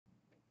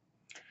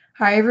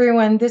Hi,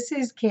 everyone. This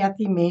is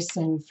Kathy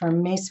Mason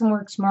from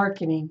MasonWorks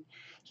Marketing,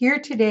 here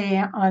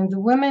today on The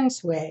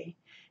Women's Way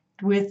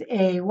with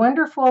a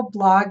wonderful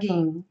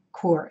blogging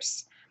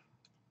course.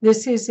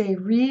 This is a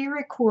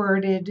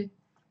re-recorded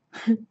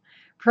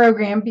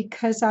program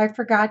because I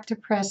forgot to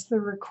press the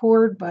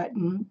record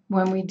button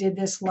when we did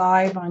this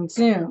live on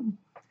Zoom.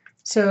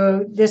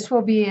 So this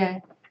will be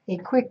a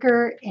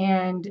quicker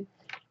and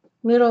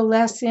little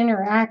less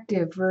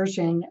interactive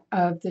version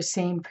of the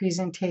same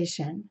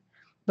presentation,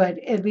 but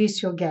at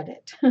least you'll get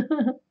it.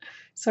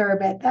 Sorry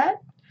about that.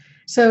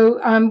 So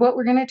what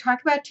we're going to talk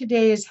about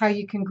today is how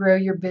you can grow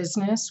your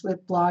business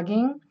with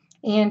blogging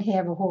and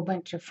have a whole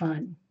bunch of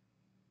fun.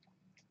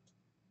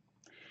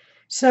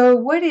 So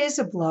what is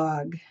a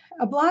blog?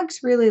 A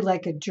blog's really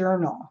like a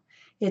journal.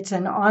 It's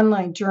an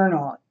online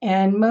journal,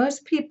 and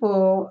most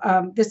people,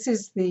 this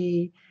is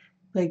the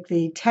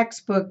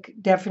textbook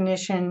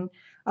definition.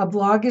 A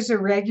blog is a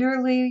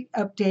regularly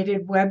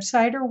updated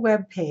website or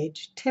web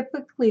page,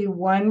 typically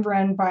one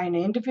run by an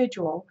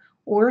individual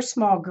or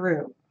small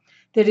group,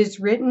 that is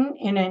written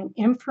in an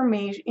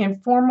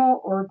informal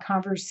or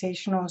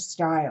conversational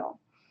style.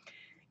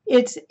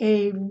 It's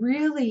a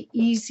really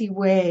easy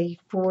way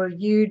for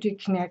you to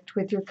connect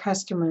with your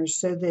customers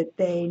so that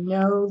they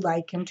know,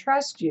 like, and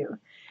trust you.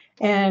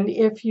 And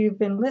if you've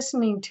been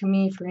listening to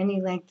me for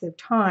any length of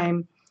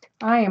time,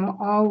 I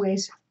am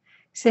always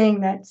saying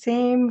that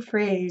same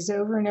phrase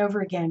over and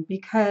over again,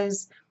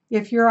 because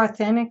if you're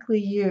authentically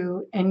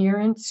you and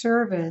you're in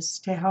service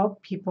to help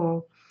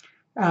people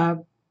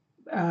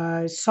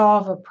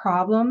solve a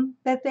problem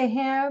that they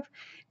have,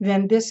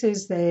 then this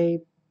is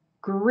a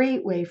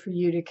great way for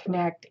you to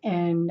connect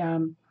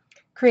and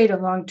create a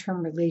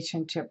long-term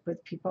relationship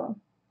with people.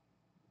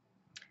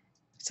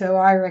 So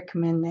I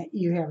recommend that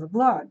you have a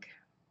blog.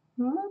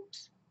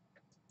 Oops.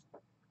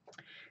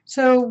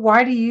 So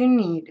why do you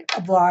need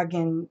a blog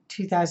in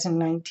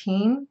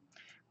 2019?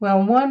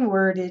 Well, in one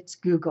word, it's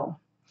Google.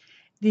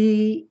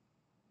 The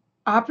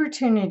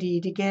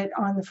opportunity to get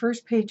on the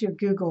first page of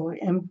Google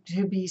and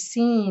to be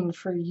seen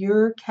for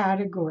your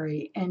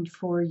category and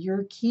for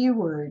your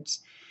keywords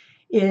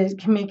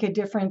can make a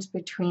difference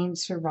between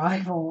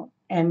survival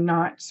and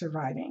not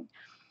surviving.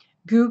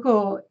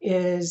 Google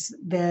is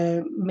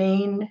the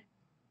main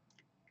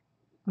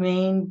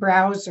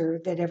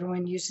browser that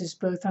everyone uses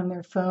both on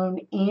their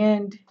phone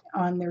and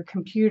on their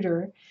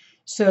computer.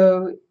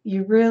 So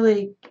you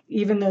really,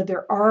 even though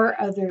there are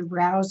other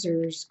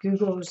browsers,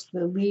 Google's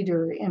the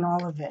leader in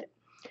all of it.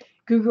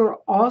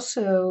 Google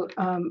also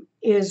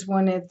is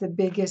one of the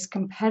biggest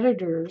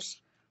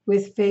competitors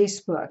with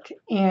Facebook,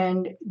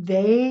 and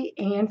they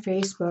and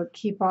Facebook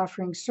keep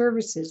offering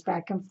services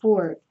back and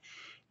forth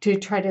to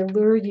try to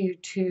lure you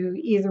to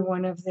either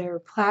one of their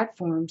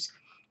platforms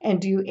and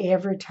do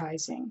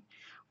advertising.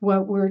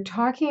 What we're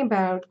talking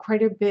about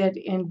quite a bit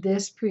in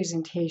this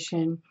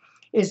presentation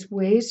is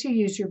ways to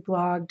use your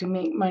blog to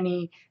make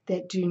money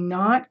that do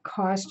not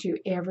cost you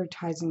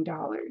advertising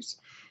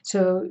dollars.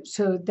 So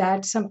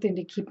that's something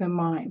to keep in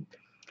mind.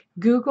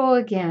 Google,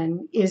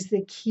 again, is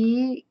the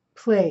key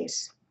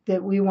place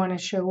that we want to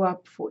show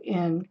up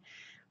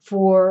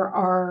for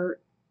our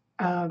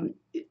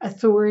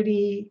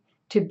authority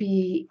to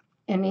be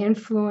an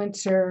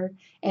influencer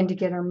and to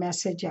get our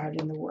message out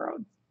in the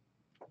world.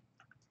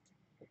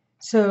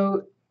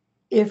 So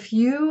if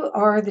you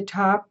are the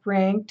top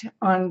ranked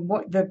on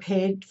the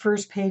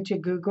first page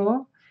of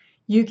Google,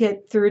 you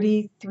get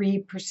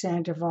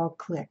 33% of all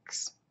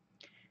clicks.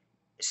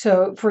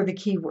 So for the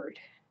keyword.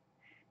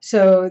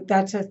 So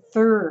that's a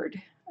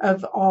third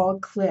of all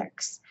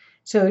clicks.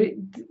 So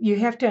you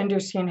have to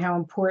understand how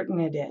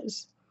important it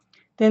is.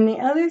 Then the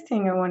other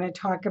thing I want to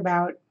talk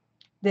about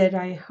that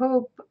I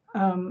hope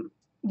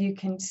you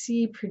can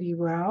see pretty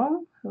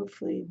well.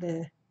 Hopefully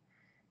the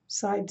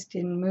slides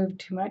didn't move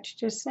too much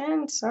just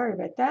then. Sorry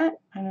about that.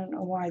 I don't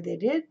know why they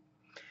did.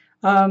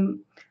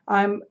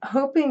 I'm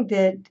hoping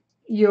that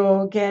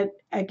you'll get,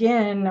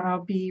 again,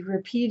 I'll be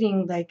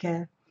repeating like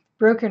a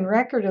broken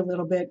record a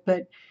little bit,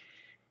 but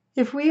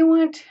if we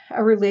want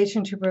a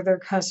relationship with our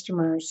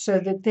customers so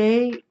that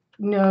they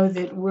know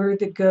that we're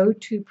the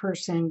go-to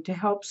person to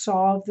help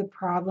solve the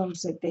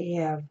problems that they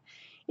have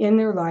in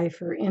their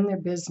life or in their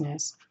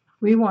business,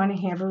 we want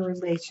to have a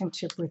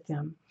relationship with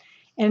them.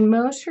 And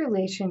most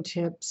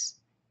relationships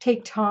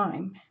take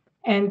time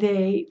and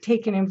they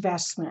take an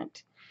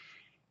investment.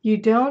 You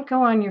don't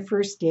go on your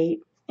first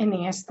date and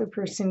ask the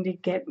person to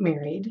get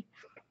married.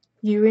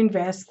 You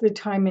invest the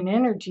time and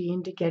energy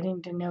into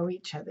getting to know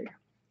each other.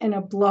 And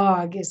a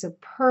blog is a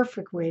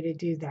perfect way to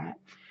do that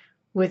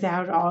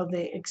without all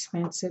the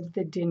expense of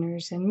the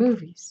dinners and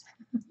movies.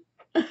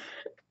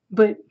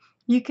 But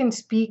you can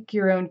speak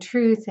your own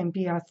truth and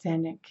be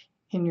authentic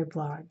in your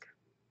blog.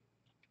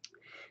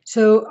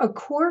 So a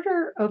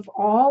quarter of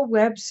all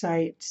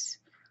websites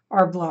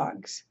are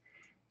blogs.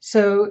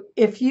 So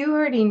if you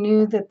already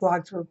knew that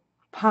blogs were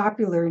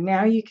popular,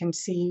 now you can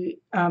see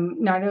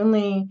not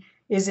only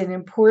is it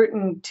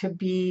important to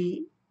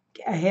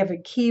have a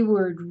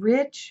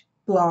keyword-rich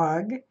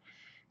blog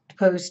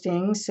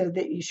posting so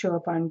that you show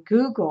up on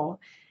Google,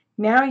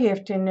 Now you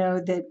have to know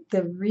that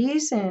the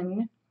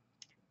reason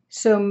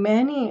so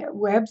many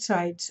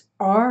websites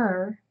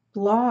are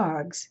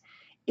blogs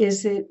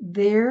is that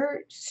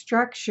their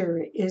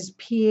structure is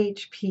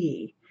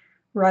PHP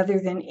rather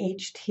than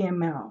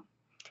HTML.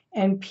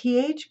 And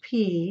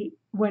PHP,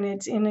 when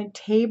it's in a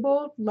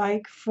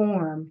table-like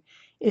form,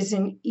 is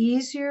an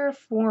easier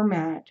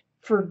format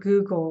for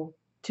Google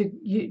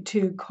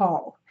to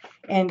call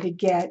and to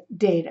get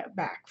data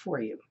back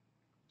for you.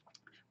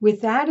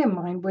 With that in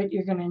mind, what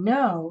you're going to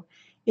know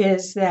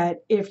is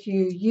that if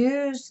you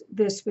use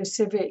the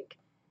specific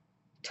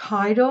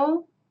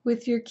title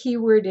with your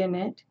keyword in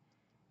it,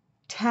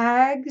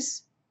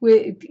 tags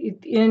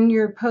in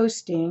your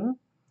posting,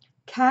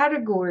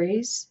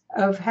 categories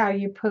of how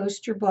you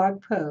post your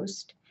blog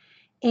post,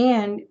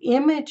 and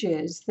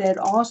images that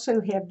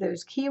also have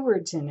those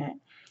keywords in it,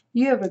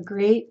 you have a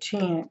great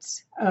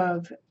chance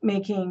of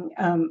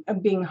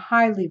being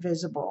highly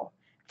visible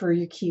for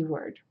your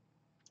keyword.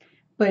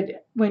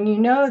 But when you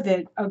know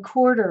that a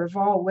quarter of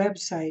all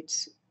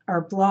websites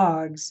are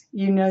blogs,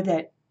 you know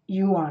that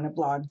you want a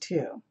blog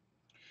too.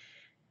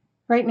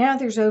 Right now,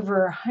 there's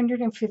over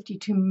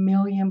 152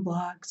 million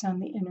blogs on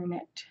the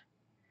internet.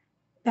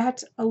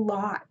 That's a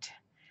lot.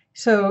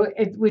 So,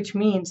 which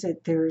means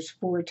that there's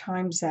 4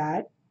 times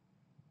that.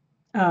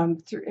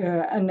 And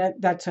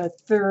that's a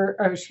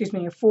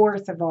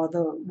fourth of all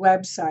the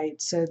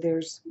websites. So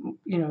there's,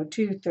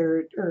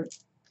 2/3 or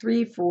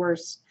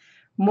 3/4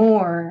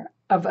 more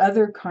of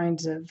other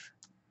kinds of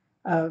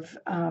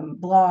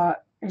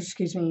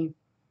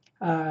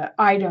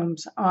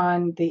items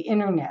on the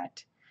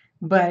internet.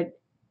 But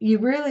you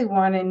really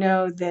want to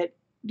know that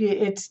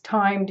it's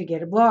time to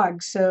get a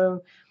blog.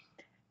 So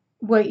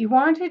what you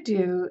want to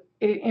do,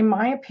 in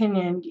my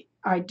opinion,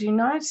 I do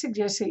not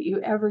suggest that you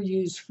ever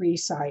use free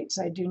sites.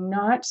 I do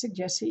not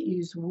suggest that you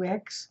use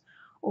Wix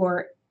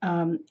or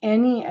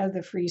any of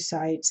the free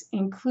sites,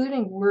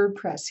 including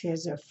WordPress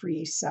has a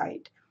free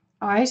site.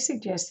 I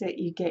suggest that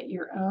you get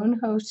your own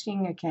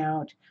hosting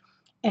account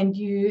and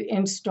you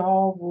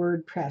install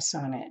WordPress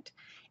on it.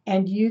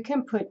 And you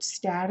can put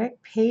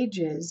static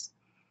pages.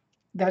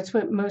 That's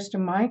what most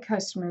of my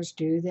customers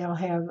do. They'll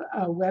have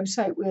a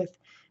website with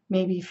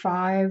maybe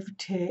 5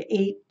 to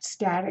 8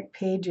 static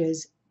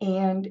pages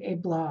and a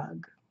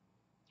blog.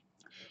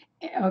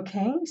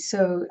 Okay,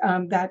 so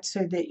that's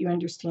so that you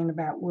understand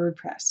about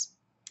WordPress.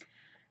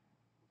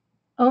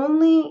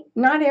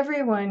 Not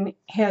everyone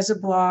has a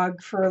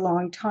blog for a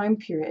long time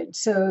period,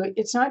 so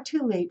it's not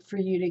too late for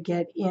you to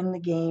get in the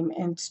game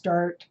and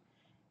start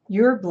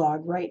your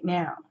blog right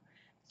now.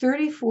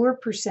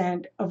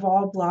 34% of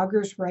all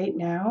bloggers right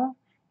now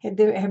have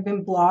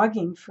been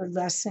blogging for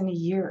less than a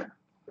year.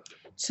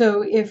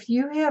 So if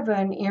you have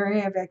an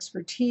area of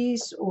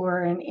expertise or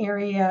an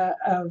area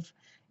of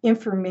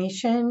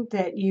information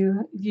that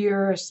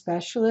you're a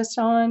specialist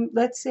on,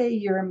 let's say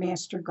you're a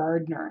master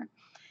gardener,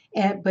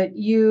 but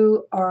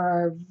you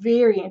are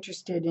very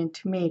interested in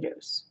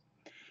tomatoes.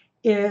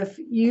 If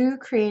you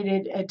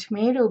created a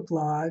tomato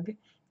blog,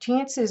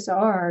 chances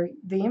are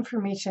the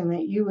information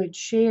that you would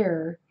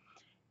share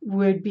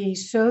would be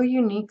so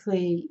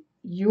uniquely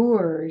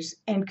yours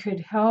and could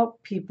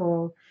help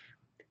people.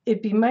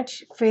 It'd be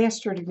much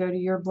faster to go to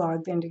your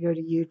blog than to go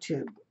to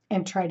YouTube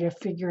and try to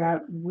figure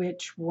out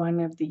which one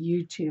of the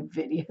YouTube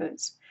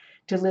videos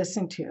to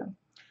listen to.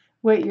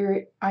 What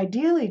you're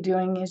ideally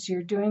doing is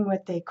you're doing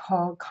what they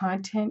call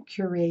content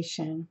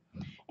curation.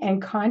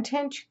 And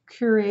content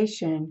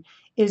curation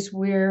is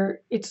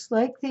where it's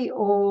like the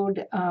old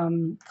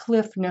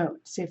Cliff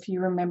Notes, if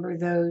you remember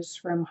those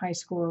from high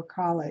school or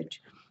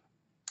college.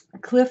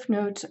 Cliff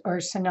Notes are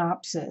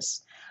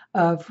synopsis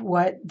of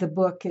what the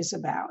book is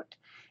about.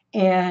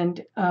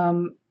 And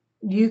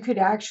you could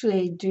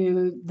actually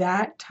do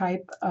that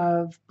type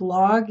of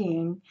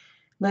blogging.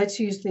 Let's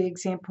use the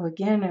example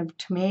again of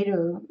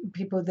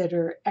people that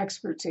are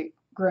experts at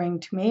growing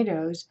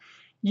tomatoes.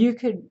 You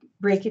could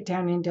break it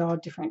down into all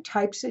different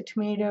types of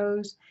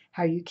tomatoes,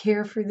 how you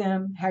care for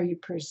them, how you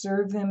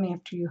preserve them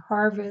after you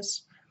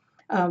harvest,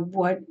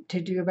 what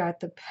to do about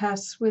the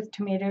pests with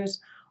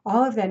tomatoes,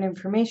 all of that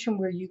information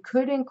where you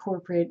could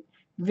incorporate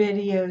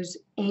videos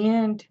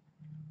and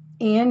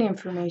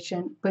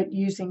information, but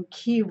using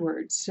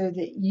keywords so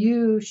that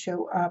you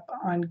show up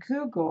on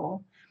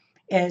Google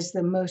as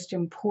the most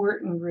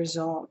important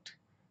result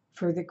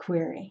for the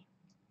query.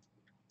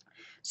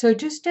 So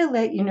just to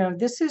let you know,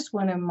 this is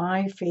one of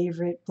my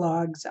favorite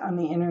blogs on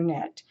the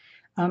internet.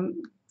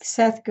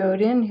 Seth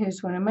Godin,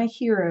 who's one of my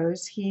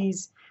heroes,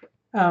 he's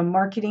a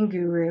marketing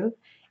guru,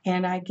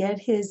 and I get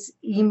his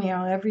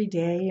email every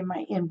day in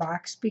my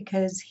inbox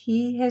because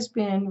he has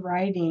been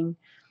writing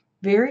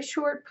very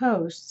short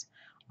posts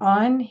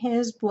on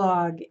his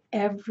blog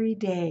every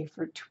day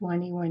for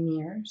 21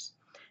 years.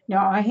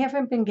 Now, I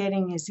haven't been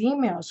getting his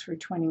emails for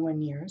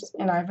 21 years,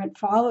 and I haven't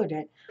followed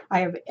it. I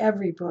have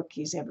every book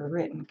he's ever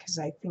written because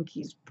I think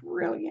he's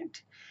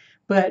brilliant.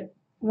 But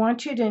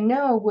want you to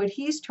know what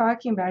he's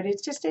talking about.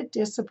 It's just a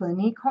discipline.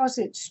 He calls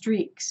it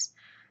streaks.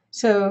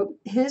 So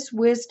his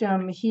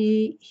wisdom,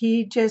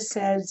 he just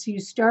says you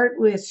start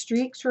with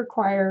streaks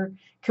require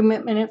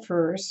commitment at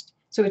first,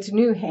 so it's a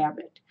new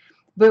habit.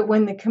 But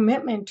when the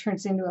commitment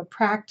turns into a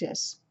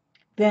practice,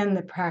 then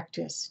the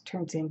practice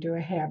turns into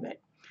a habit.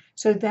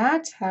 So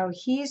that's how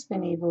he's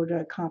been able to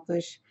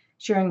accomplish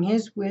sharing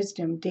his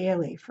wisdom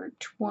daily for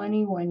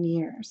 21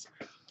 years.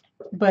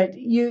 But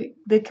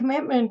the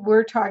commitment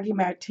we're talking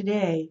about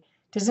today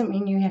doesn't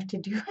mean you have to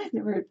do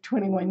it for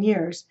 21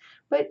 years.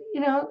 But,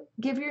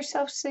 give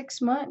yourself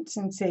 6 months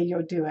and say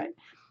you'll do it.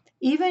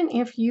 Even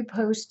if you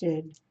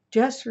posted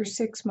just for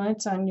 6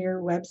 months on your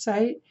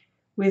website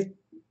with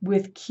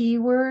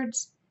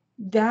keywords,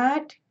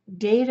 that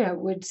data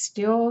would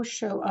still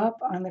show up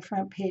on the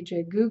front page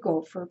of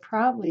Google for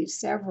probably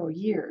several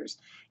years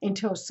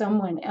until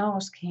someone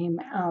else came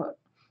out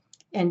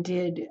and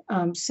did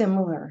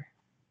similar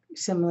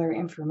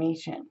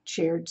information,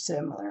 shared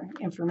similar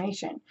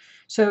information.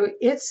 So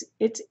it's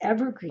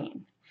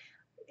evergreen.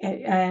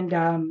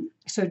 And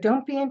so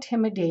don't be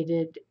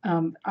intimidated.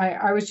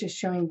 I was just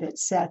showing that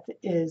Seth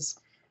is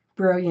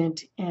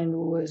brilliant and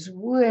was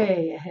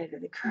way ahead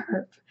of the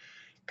curve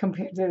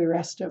compared to the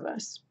rest of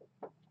us.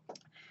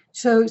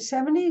 So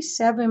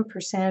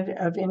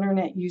 77% of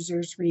internet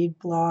users read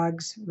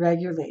blogs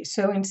regularly.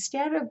 So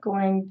instead of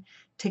going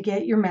to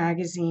get your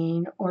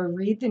magazine or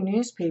read the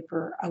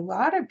newspaper, a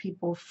lot of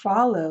people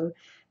follow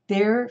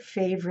their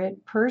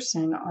favorite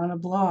person on a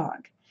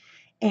blog.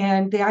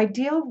 And the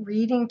ideal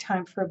reading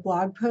time for a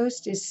blog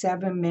post is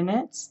 7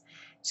 minutes.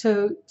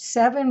 So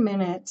 7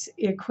 minutes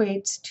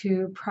equates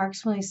to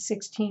approximately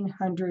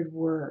 1,600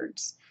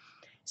 words.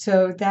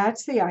 So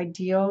that's the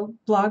ideal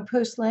blog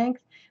post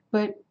length,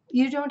 but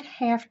you don't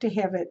have to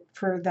have it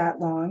for that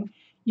long.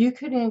 You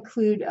could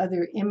include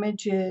other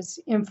images,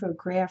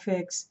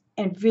 infographics,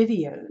 and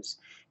videos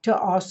to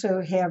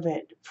also have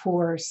it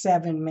for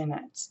 7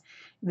 minutes.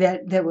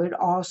 That would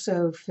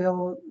also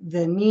fill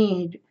the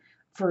need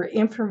for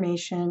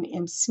information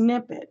in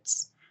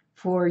snippets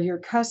for your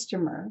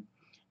customer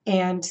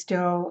and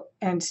still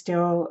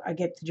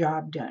get the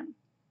job done.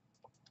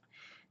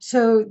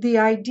 So the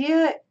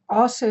idea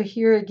also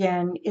here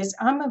again is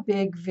I'm a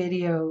big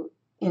video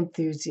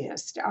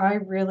enthusiast. I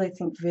really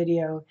think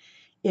video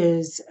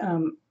is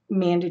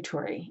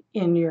mandatory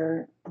in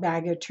your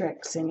bag of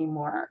tricks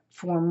anymore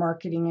for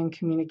marketing and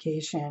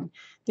communication.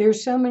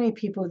 There's so many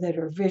people that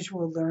are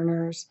visual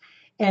learners,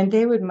 and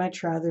they would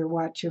much rather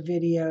watch a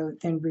video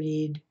than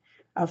read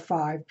a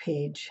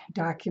 5-page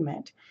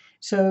document.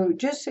 So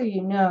just so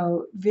you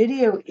know,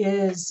 video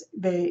is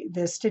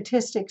the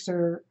statistics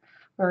are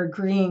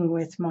agreeing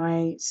with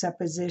my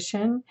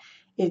supposition.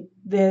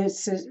 The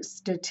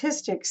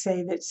statistics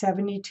say that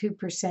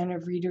 72%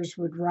 of readers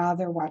would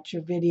rather watch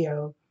a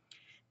video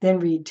than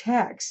read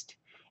text.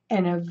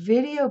 And a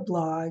video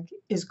blog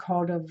is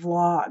called a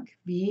vlog,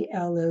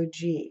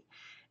 V-L-O-G.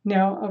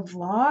 Now, a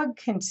vlog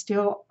can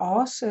still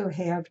also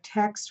have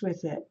text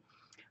with it.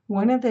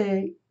 One of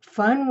the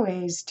fun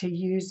ways to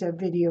use a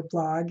video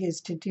blog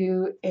is to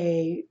do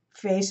a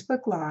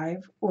Facebook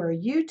Live or a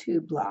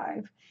YouTube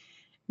Live,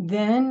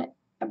 then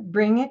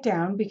bring it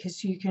down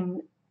because you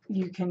can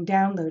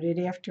download it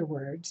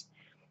afterwards.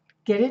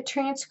 Get it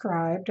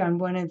transcribed on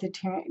one of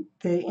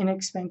the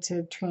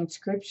inexpensive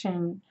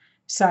transcription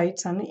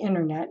sites on the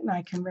internet, and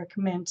I can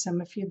recommend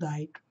some if you'd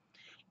like.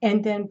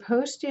 And then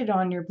post it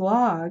on your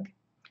blog.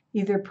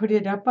 Either put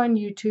it up on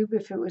YouTube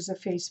if it was a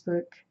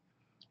Facebook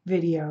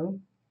video,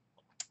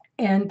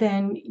 and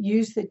then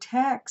use the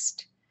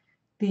text,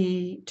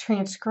 the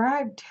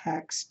transcribed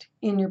text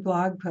in your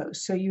blog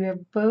post. So you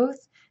have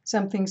both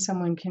something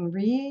someone can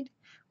read,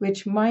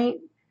 which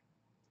might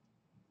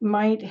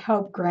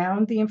help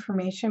ground the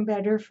information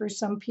better for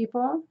some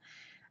people,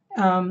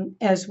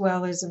 as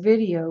well as a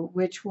video,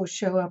 which will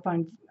show up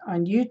on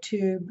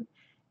YouTube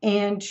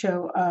and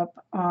show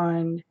up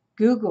on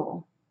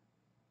Google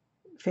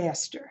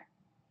faster.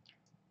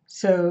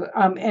 So,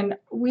 and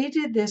we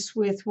did this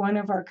with one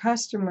of our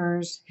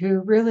customers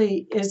who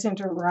really isn't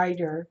a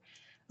writer.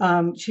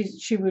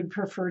 She would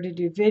prefer to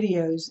do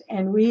videos,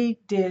 and we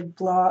did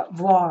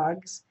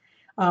vlogs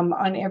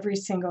on every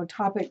single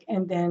topic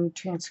and then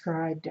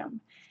transcribed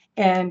them.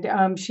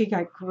 And she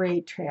got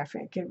great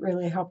traffic. It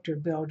really helped her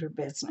build her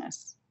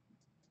business.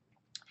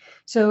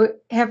 So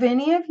have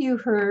any of you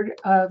heard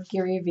of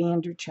Gary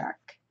Vaynerchuk?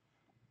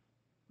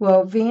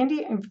 Well,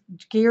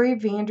 Gary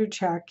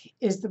Vaynerchuk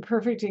is the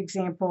perfect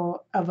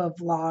example of a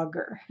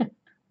vlogger.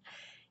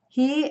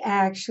 He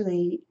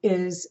actually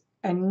is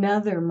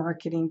another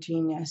marketing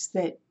genius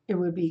that it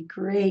would be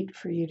great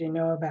for you to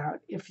know about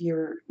if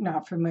you're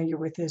not familiar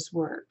with his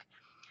work.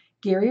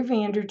 Gary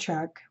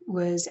Vaynerchuk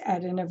was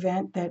at an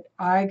event that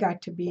I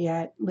got to be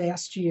at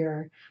last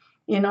year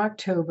in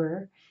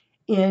October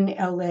in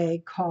LA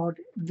called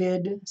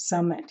Vid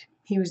Summit.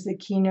 He was the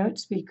keynote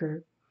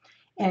speaker,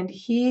 and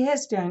he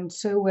has done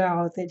so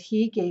well that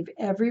he gave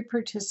every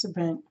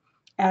participant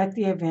at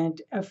the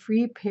event a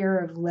free pair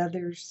of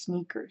leather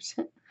sneakers.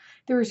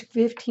 There was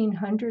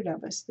 1,500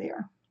 of us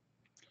there.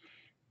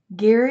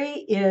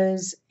 Gary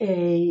is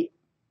a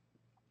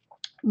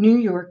New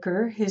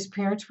Yorker. His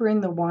parents were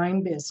in the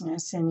wine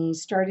business, and he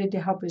started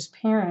to help his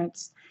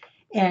parents.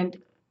 And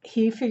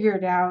he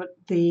figured out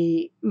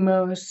the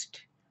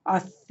most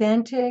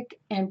authentic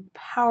and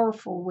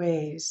powerful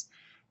ways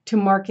to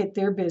market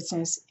their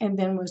business, and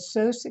then was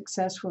so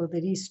successful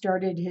that he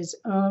started his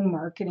own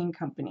marketing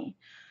company.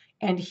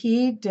 And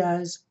he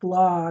does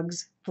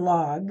vlogs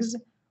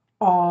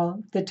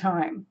all the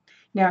time.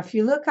 Now, if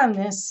you look on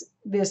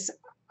this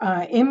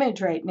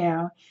image right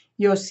now,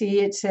 you'll see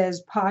it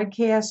says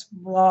podcast,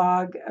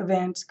 vlog,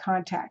 events,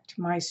 contact,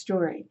 my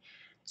story.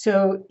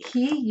 So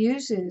he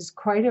uses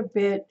quite a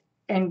bit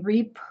and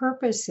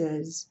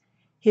repurposes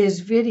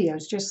his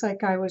videos, just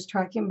like I was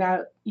talking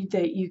about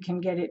that you can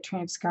get it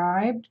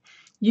transcribed.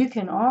 You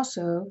can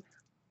also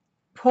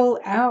pull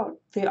out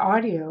the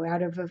audio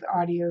out of an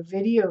audio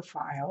video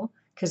file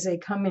because they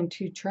come in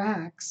 2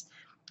 tracks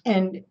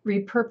and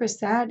repurpose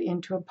that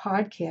into a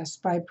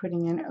podcast by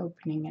putting an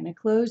opening and a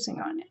closing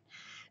on it.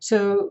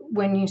 So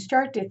when you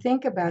start to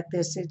think about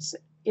this,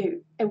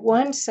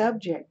 one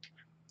subject,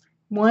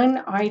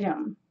 one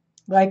item,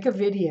 like a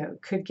video,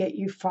 could get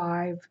you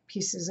 5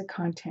 pieces of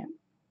content.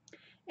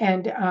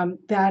 And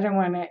that I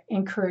want to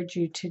encourage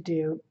you to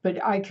do.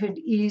 But I could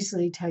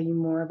easily tell you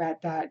more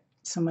about that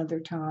some other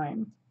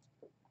time.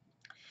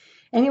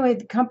 Anyway,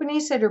 the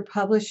companies that are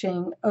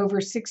publishing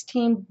over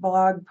 16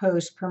 blog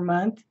posts per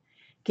month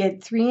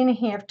get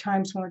 3.5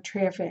 times more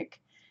traffic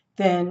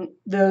than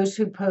those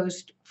who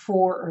post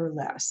 4 or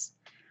less.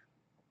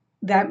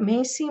 That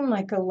may seem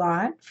like a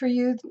lot for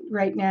you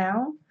right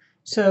now,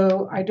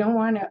 so I don't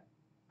want to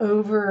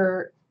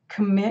over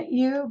commit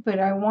you, but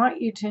I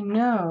want you to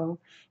know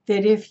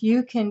that if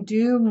you can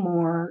do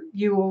more,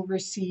 you will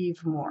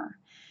receive more.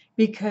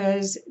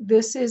 Because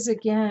this is,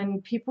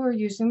 again, people are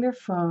using their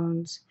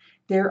phones,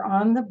 they're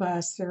on the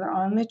bus, they're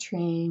on the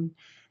train,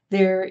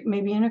 they're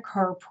maybe in a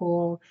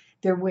carpool,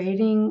 they're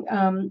waiting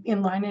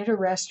in line at a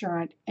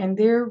restaurant, and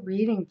they're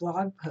reading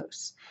blog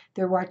posts,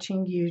 they're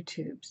watching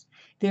YouTubes,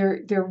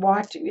 they're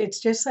watching. It's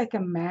just like a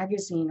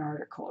magazine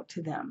article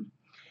to them.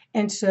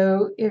 And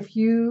so if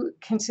you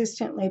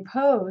consistently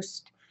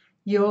post,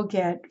 you'll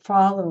get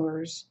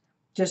followers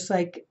just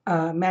like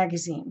a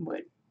magazine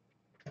would.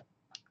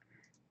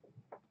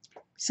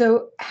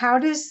 So how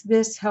does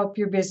this help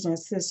your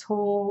business? This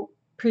whole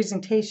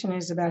presentation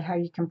is about how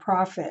you can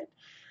profit.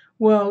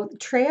 Well,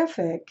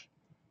 traffic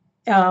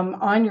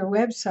on your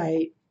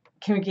website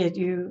can get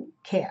you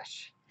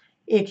cash.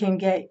 It can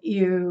get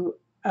you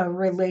a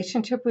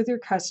relationship with your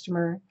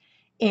customer,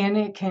 and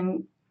it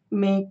can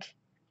make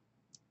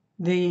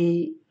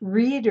the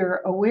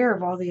reader aware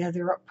of all the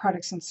other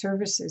products and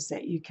services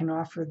that you can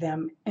offer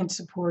them and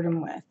support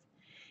them with.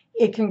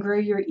 It can grow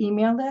your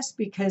email list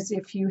because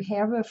if you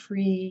have a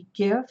free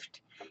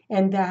gift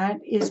and that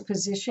is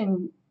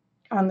positioned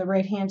on the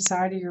right-hand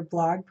side of your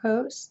blog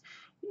post,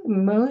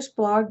 most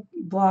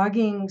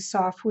blogging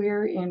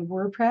software in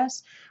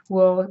WordPress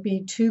will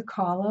be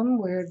 2-column,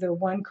 where the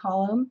one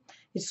column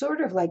is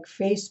sort of like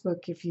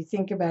Facebook. If you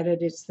think about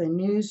it, it's the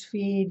news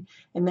feed,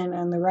 and then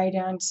on the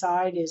right-hand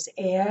side is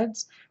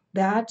ads.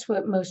 That's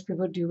what most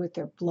people do with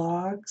their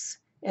blogs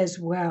as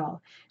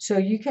well. So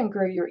you can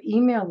grow your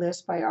email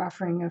list by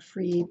offering a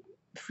free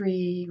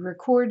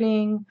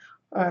recording,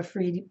 a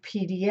free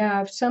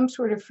PDF, some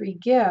sort of free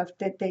gift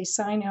that they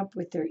sign up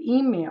with their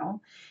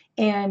email,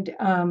 and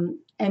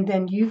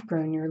then you've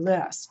grown your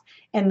list.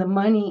 And the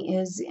money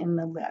is in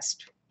the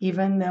list.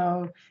 Even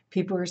though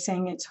people are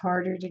saying it's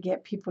harder to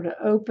get people to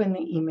open the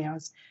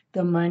emails,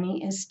 the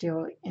money is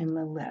still in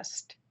the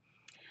list.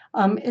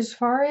 As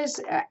far as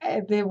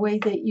the way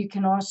that you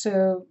can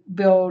also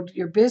build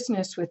your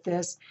business with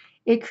this,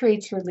 it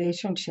creates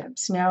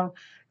relationships. Now,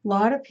 a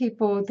lot of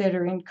people that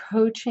are in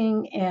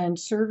coaching and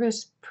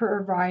service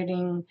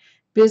providing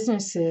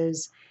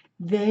businesses,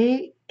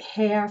 they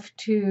have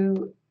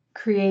to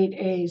create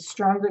a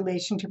strong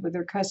relationship with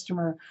their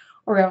customer,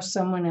 or else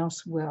someone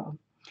else will.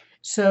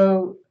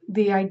 So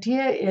the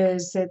idea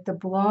is that the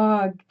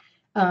blog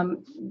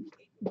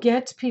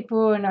gets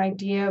people an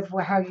idea of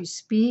how you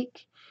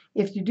speak.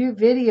 If you do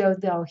video,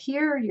 they'll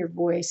hear your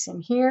voice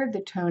and hear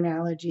the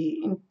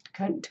tonality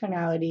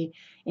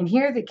and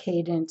hear the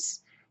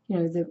cadence,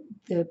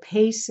 the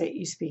pace that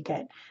you speak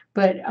at.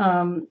 But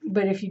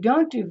if you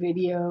don't do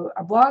video,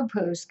 a blog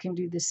post can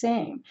do the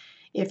same.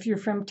 If you're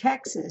from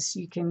Texas,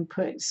 you can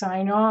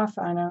sign off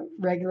on a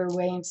regular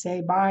way and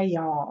say, bye,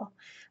 y'all.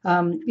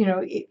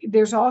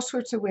 There's all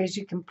sorts of ways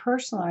you can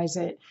personalize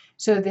it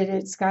so that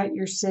it's got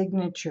your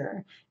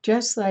signature.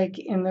 Just like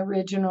in the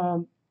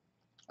original,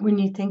 when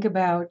you think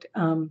about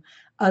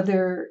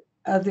other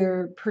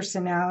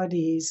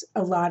personalities,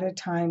 a lot of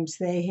times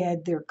they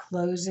had their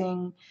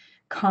closing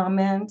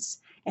comments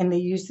and they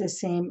use the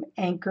same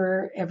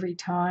anchor every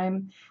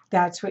time.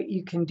 That's what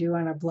you can do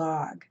on a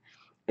blog.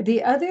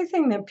 The other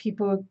thing that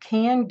people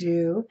can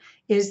do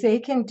is they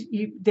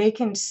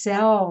can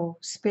sell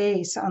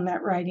space on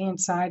that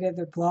right-hand side of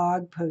the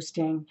blog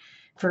posting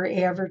for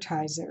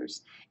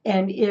advertisers.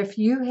 And if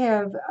you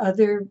have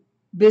other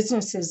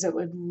businesses that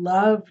would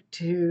love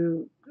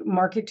to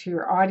market to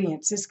your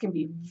audience, this can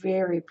be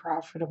very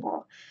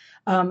profitable.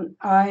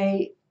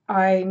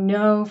 I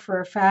know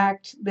for a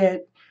fact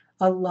that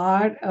a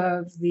lot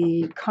of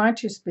the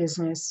conscious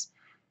business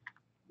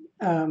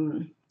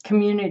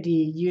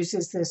community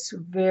uses this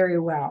very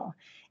well.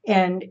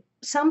 And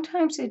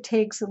sometimes it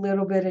takes a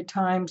little bit of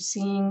time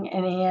seeing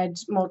an ad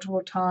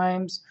multiple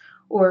times,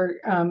 or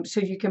so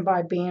you can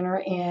buy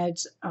banner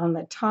ads on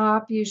the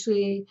top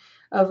usually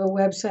of a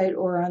website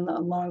or on the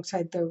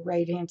alongside the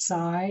right hand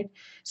side.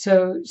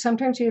 So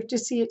sometimes you have to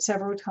see it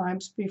several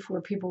times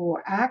before people will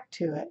act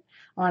to it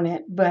on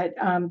it. But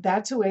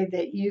that's a way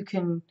that you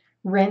can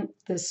rent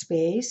the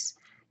space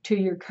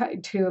to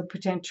to a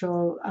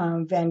potential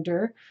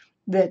vendor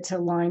that's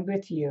aligned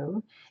with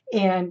you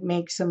and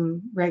make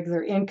some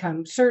regular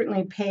income.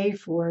 Certainly pay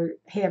for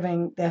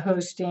having the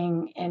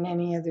hosting and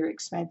any other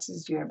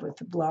expenses you have with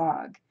the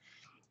blog.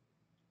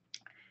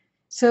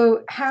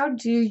 So, how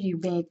do you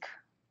make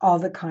all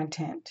the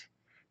content?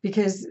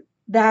 Because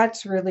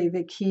that's really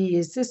the key.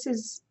 Is this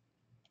is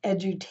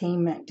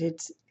edutainment.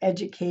 It's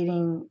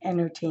educating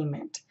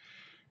entertainment.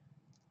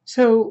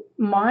 So,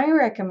 my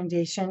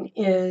recommendation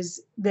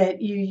is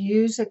that you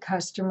use a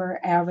customer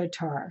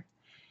avatar.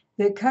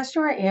 The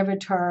customer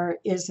avatar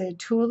is a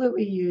tool that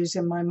we use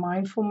in my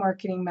Mindful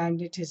Marketing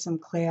Magnetism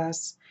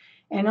class,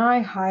 and I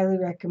highly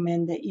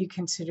recommend that you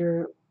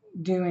consider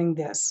doing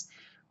this,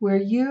 where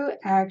you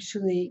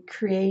actually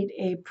create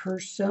a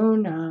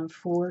persona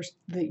for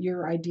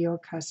your ideal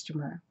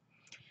customer.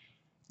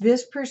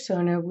 This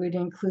persona would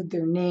include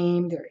their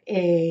name, their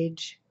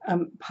age,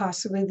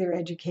 possibly their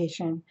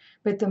education,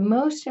 but the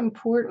most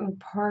important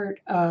part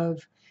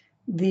of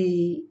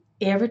the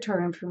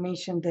avatar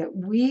information that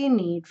we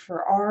need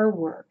for our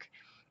work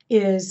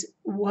is,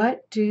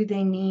 what do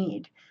they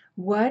need?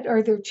 What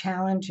are their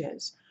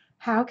challenges?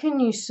 How can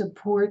you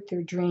support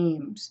their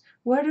dreams?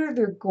 What are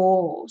their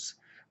goals?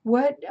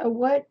 What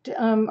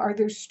are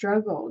their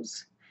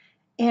struggles?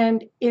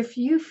 And if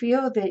you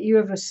feel that you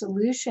have a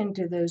solution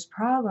to those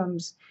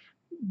problems,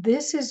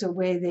 this is a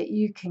way that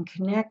you can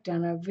connect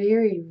on a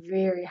very,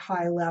 very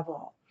high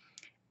level.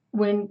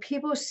 When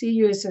people see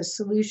you as a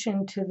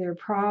solution to their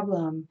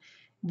problem,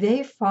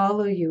 they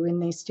follow you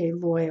and they stay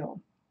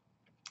loyal.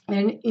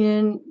 And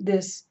in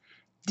this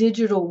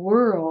digital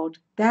world,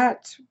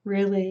 that's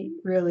really,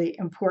 really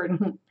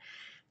important.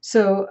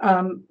 So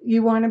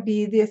you want to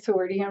be the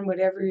authority on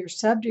whatever your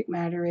subject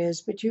matter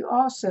is, but you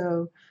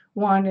also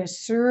want to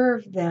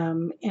serve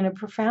them in a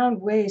profound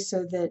way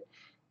so that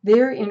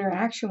their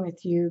interaction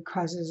with you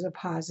causes a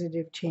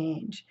positive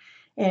change.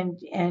 And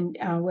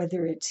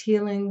whether it's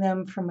healing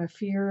them from a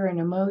fear and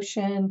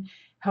emotion,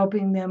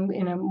 helping them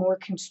in a more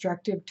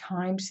constructive,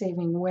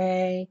 time-saving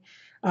way,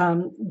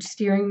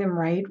 steering them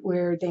right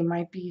where they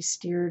might be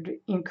steered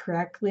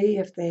incorrectly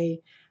if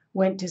they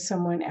went to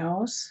someone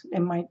else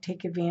and might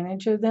take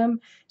advantage of them.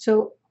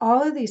 So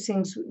all of these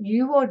things,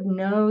 you would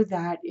know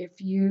that if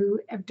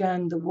you have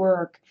done the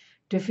work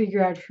to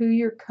figure out who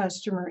your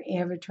customer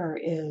avatar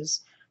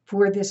is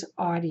for this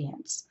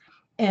audience.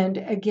 And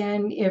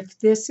again, if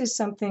this is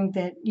something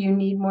that you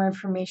need more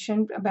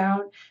information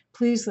about,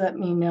 please let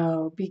me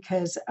know,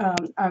 because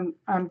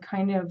I'm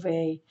kind of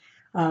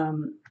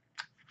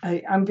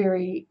I'm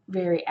very,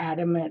 very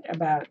adamant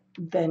about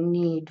the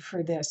need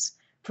for this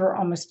for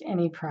almost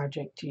any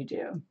project you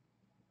do.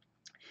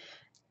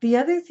 The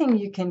other thing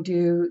you can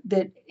do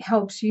that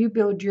helps you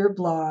build your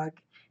blog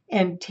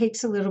and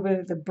takes a little bit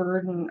of the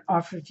burden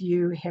off of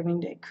you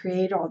having to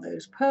create all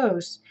those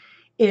posts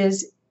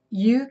is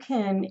you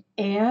can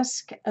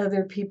ask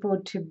other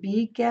people to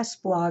be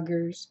guest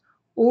bloggers,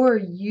 or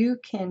you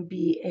can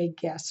be a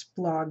guest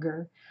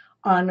blogger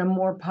on a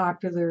more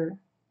popular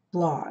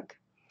blog.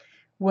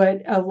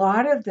 What a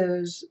lot of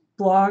those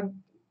blogs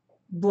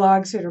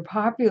that are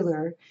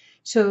popular.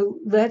 So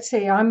let's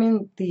say I'm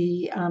in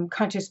the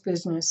conscious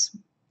business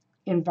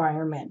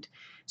environment.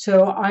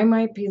 So I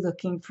might be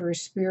looking for a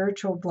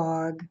spiritual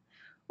blog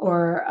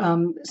or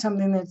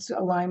something that's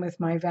aligned with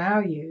my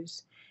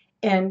values.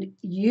 And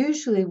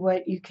usually,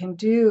 what you can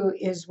do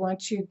is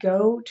once you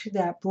go to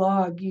that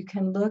blog, you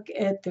can look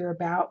at their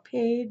about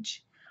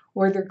page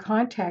or their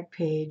contact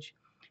page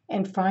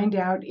and find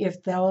out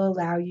if they'll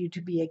allow you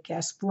to be a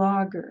guest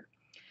blogger.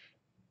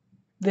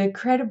 The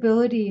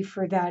credibility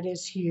for that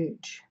is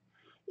huge.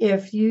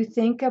 If you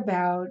think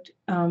about,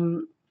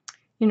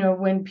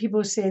 when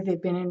people say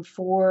they've been in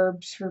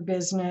Forbes for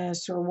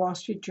Business or Wall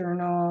Street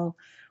Journal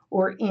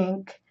or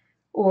Inc.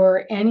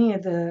 or any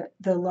of the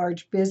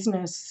large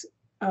business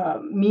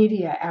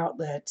media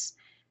outlets,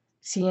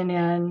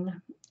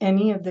 CNN,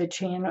 any of the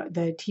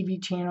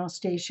TV channel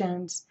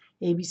stations,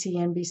 ABC,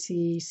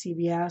 NBC,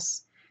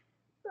 CBS,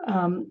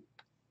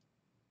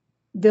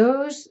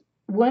 those,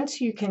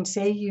 once you can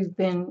say you've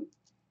been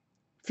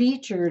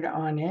featured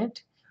on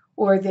it,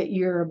 or that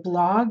you're a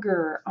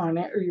blogger on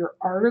it, or your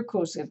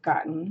articles have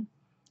gotten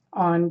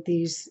on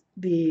these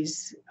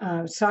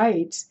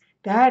sites,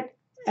 that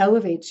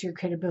elevates your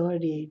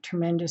credibility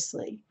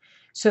tremendously.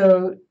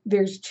 So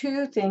there's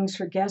two things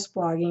for guest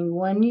blogging.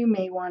 One, you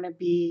may want to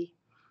be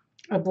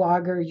a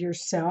blogger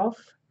yourself,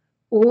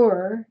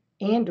 or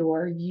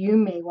you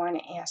may want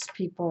to ask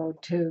people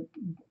to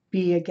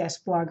be a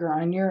guest blogger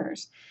on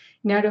yours.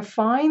 Now, to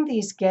find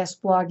these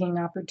guest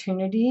blogging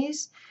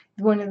opportunities,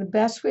 one of the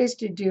best ways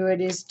to do it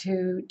is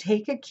to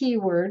take a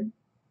keyword.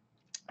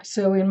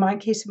 So in my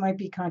case, it might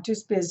be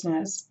conscious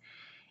business.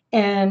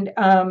 And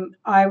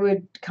I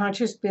would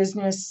conscious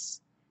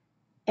business,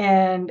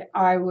 and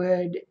I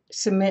would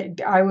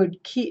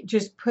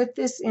just put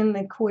this in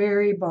the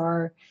query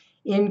bar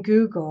in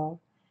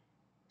Google,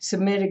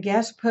 submit a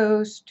guest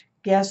post,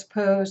 guest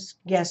post,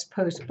 guest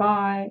post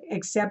by,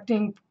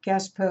 accepting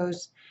guest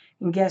posts,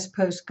 and guest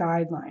post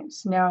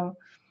guidelines. Now,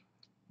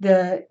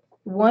 the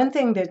one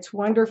thing that's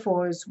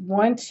wonderful is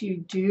once you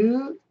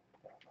do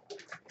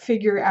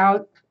figure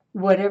out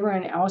what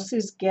everyone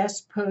else's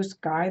guest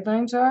post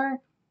guidelines are,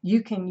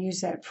 you can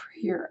use that for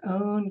your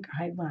own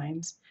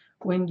guidelines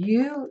when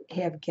you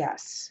have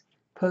guests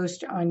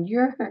post on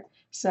your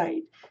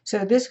site.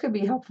 So this could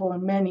be helpful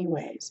in many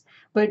ways.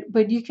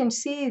 But you can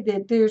see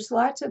that there's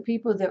lots of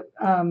people that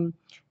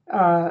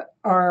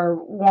are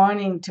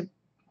wanting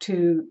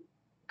to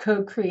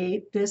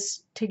co-create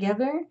this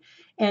together.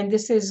 And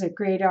this is a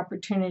great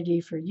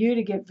opportunity for you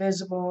to get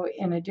visible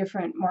in a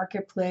different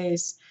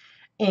marketplace,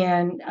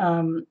 and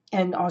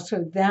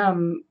also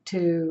them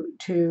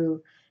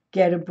to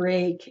get a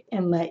break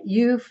and let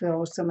you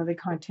fill some of the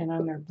content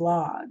on their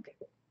blog.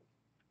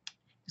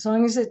 As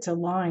long as it's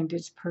aligned,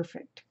 it's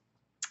perfect.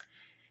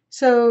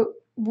 So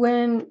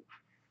when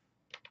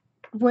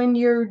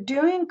you're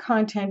doing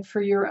content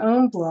for your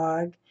own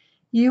blog,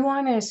 you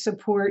want to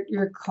support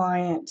your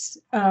clients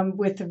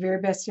with the very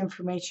best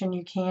information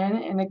you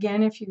can. And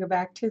again, if you go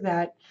back to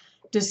that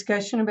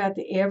discussion about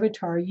the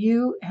avatar,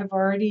 you have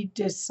already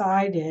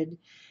decided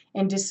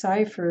and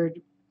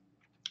deciphered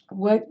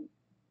what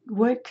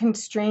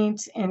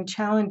constraints and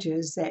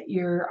challenges that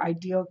your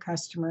ideal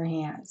customer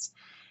has.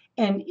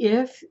 And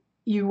if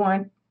you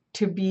want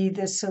to be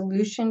the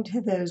solution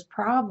to those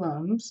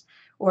problems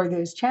or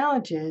those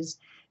challenges,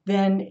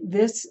 then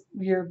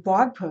your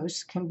blog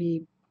posts can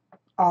be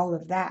all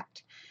of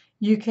that.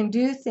 You can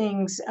do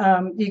things,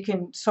 you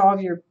can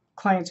solve your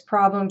clients'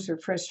 problems or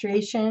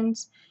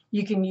frustrations.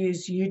 You can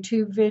use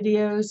YouTube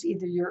videos,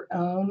 either your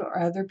own or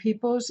other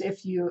people's,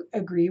 if you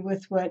agree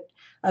with what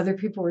other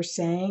people are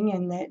saying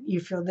and that you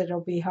feel that it'll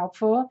be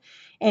helpful.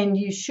 And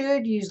you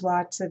should use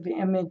lots of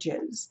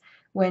images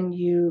when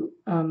you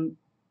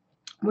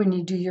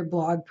do your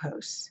blog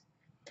posts.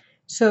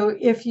 So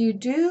if you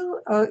do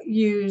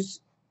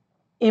use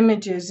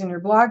images in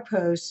your blog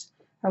posts,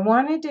 I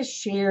wanted to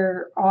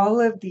share all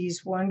of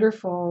these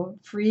wonderful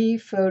free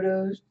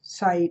photo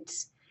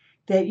sites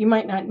that you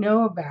might not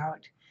know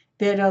about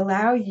that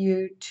allow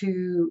you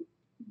to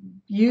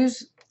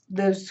use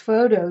those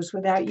photos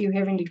without you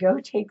having to go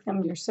take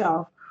them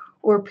yourself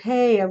or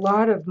pay a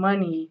lot of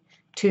money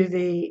to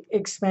the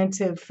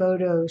expensive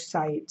photo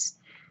sites.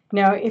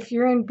 Now, if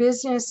you're in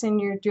business and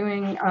you're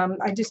doing,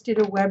 I just did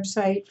a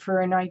website for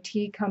an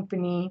IT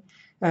company,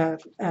 a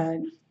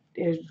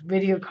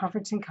video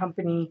conferencing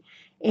company,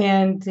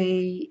 and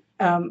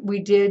we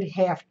did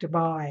have to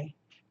buy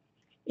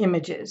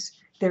images.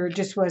 There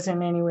just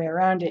wasn't any way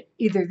around it.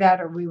 Either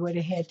that or we would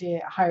have had to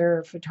hire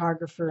a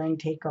photographer and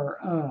take our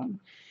own.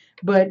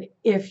 But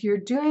if you're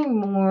doing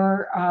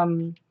more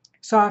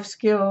soft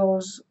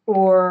skills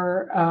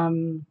or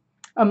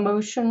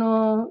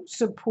emotional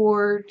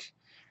support,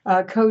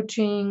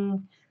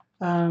 coaching,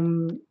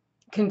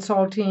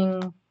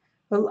 consulting,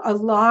 a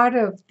lot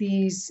of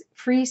these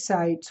free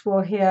sites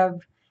will have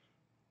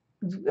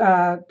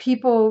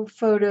people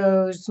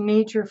photos,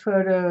 nature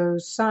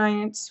photos,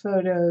 science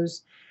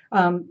photos,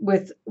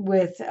 that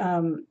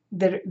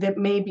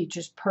may be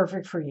just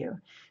perfect for you.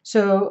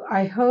 So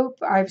I hope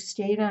I've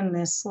stayed on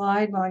this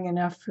slide long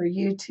enough for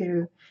you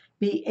to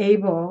be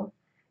able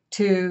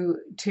to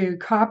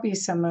copy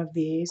some of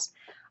these.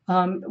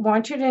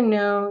 Want you to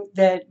know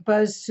that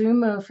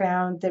BuzzSumo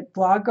found that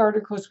blog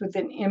articles with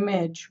an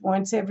image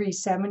once every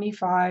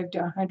 75 to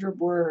 100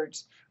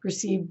 words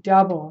receive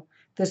double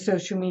the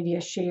social media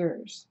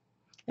shares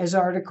as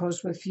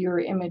articles with fewer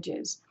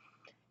images.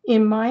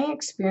 In my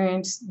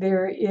experience,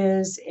 there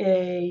is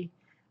a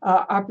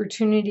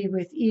opportunity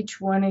with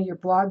each one of your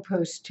blog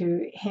posts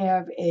to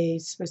have a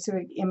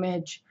specific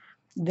image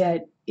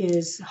that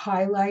is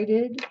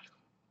highlighted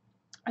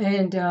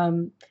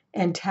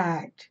and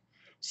tagged.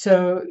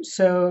 So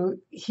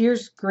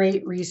here's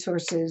great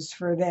resources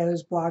for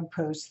those blog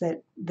posts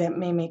that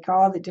may make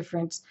all the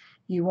difference.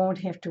 You won't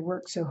have to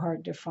work so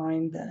hard to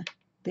find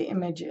the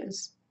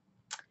images.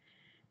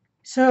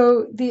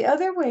 So the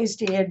other ways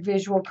to add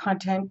visual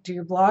content to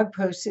your blog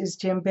posts is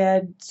to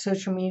embed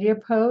social media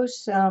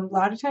posts. A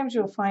lot of times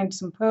you'll find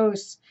some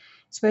posts,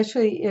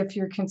 especially if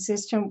you're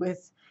consistent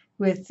with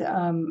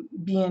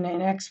being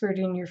an expert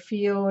in your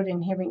field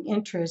and having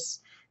interests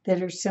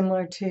that are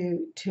similar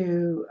to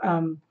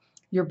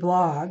your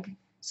blog,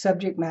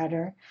 subject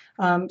matter.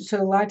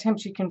 So a lot of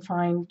times you can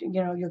find,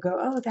 you'll go,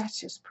 oh, that's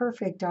just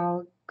perfect.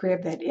 I'll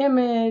grab that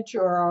image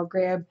or I'll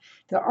grab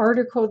the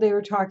article they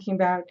were talking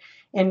about,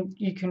 and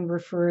you can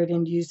refer it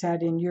and use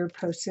that in your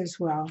posts as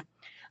well.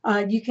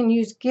 You can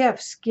use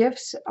GIFs.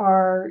 GIFs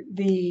are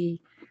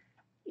the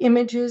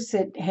images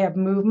that have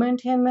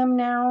movement in them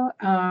now.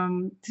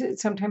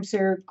 Sometimes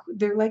they're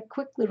like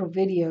quick little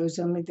videos,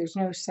 only there's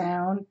no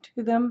sound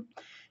to them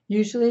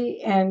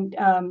usually, and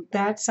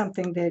that's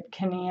something that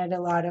can add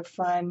a lot of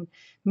fun,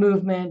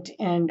 movement,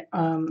 and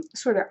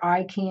sort of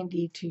eye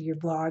candy to your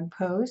blog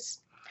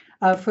posts.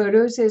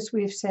 Photos, as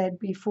we've said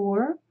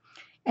before.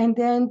 And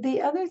then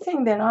the other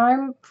thing that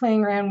I'm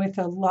playing around with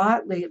a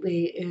lot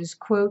lately is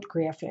quote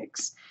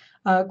graphics.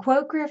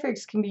 Quote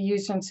graphics can be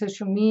used on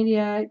social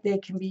media. They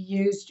can be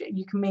used,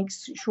 you can make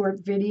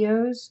short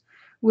videos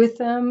with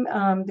them.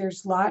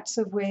 There's lots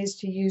of ways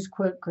to use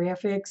quote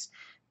graphics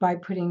by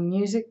putting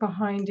music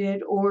behind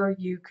it, or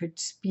you could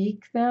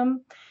speak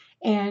them.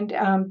 And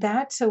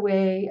that's a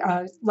way,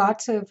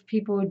 lots of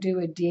people do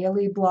a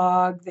daily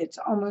blog that's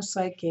almost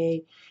like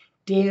a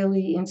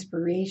daily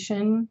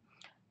inspiration.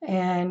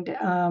 And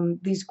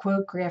these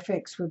quote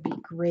graphics would be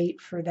great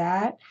for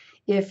that.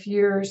 If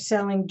you're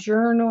selling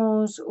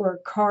journals or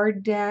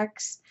card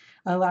decks,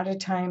 a lot of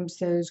times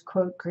those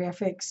quote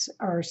graphics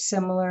are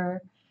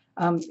similar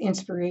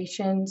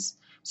inspirations.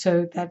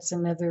 So that's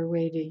another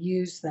way to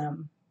use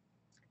them.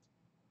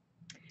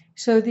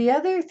 So the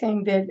other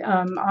thing that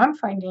I'm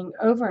finding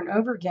over and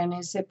over again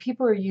is that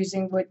people are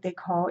using what they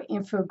call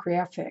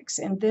infographics,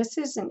 and this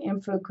is an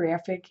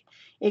infographic.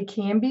 It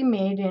can be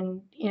made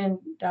in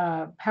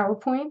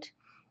PowerPoint,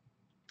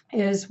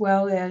 as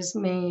well as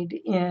made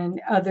in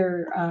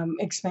other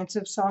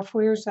expensive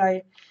softwares.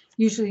 I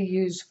usually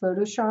use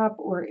Photoshop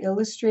or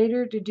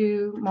Illustrator to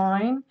do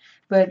mine,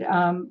 but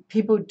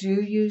people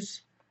do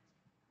use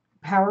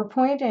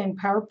PowerPoint, and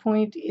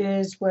PowerPoint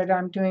is what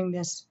I'm doing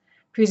this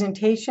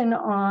presentation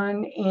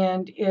on,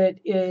 and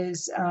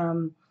it's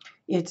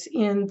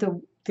in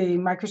the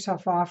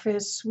Microsoft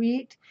Office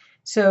suite.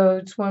 So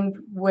it's one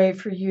way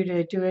for you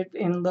to do it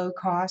in low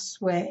cost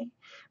way.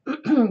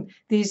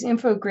 These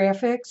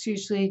infographics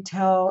usually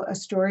tell a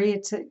story.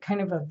 It's a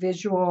kind of a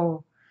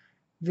visual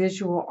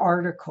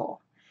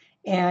article.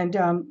 And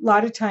a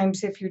lot of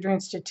times, if you're doing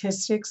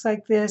statistics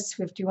like this,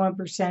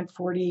 51%,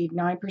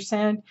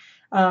 49%,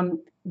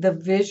 the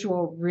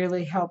visual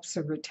really helps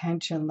the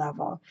retention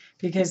level.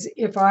 Because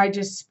if I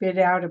just spit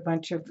out a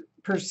bunch of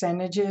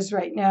percentages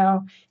right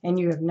now and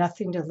you have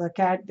nothing to look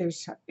at,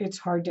 it's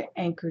hard to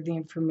anchor the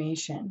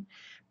information.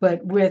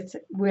 But with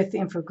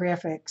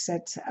infographics,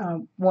 that's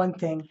one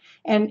thing.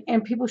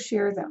 And people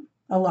share them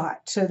a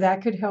lot. So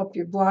that could help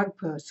your blog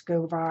posts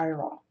go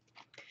viral.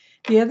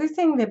 The other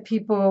thing that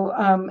people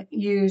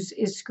use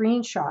is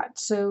screenshots.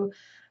 So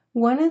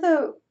one of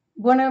the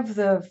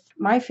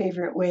my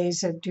favorite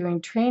ways of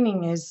doing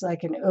training is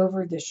like an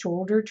over the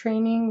shoulder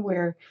training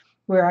where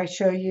I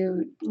show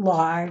you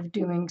live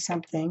doing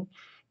something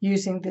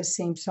using this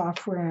same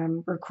software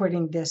I'm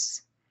recording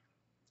this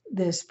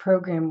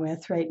program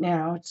with right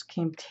now. It's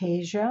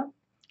Camtasia.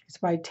 It's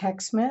by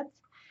TechSmith.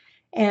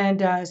 And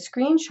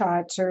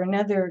screenshots are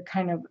another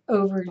kind of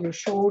over your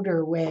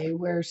shoulder way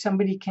where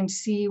somebody can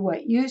see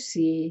what you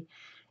see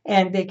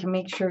and they can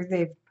make sure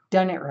they've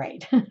done it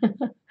right.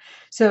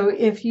 So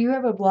if you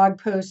have a blog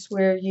post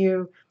where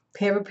you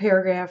have a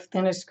paragraph,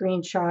 then a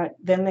screenshot,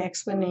 then the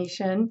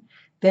explanation,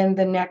 then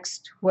the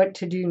next what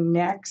to do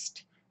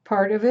next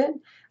part of it,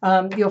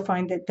 you'll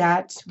find that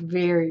that's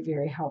very,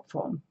 very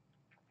helpful.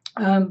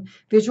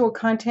 Visual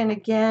content,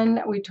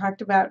 again, we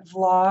talked about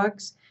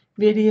vlogs,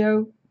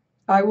 video.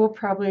 I will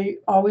probably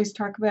always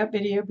talk about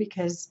video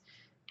because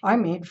I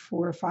made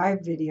 4 or 5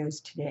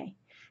 videos today.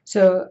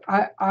 So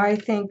I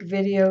think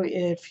video,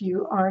 if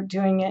you aren't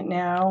doing it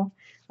now,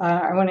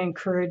 I want to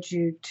encourage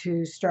you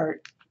to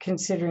start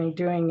considering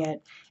doing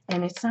it.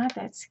 And it's not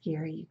that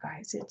scary, you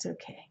guys. It's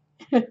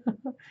okay.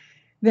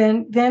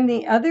 Then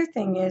the other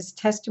thing is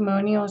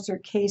testimonials or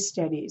case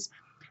studies.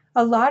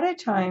 A lot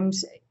of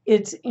times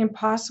it's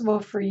impossible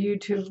for you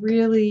to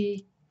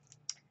really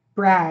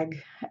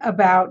brag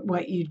about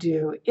what you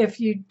do. If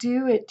you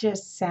do, it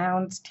just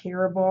sounds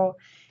terrible.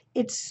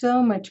 It's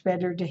so much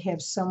better to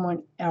have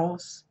someone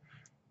else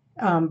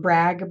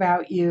brag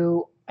about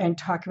you and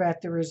talk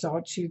about the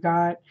results you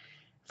got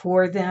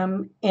for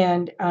them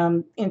and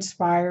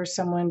inspire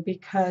someone,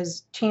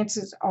 because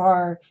chances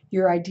are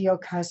your ideal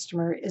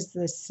customer is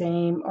the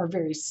same or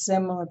very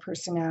similar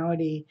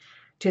personality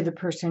to the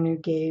person who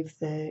gave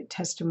the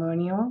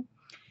testimonial.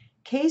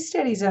 Case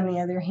studies, on the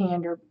other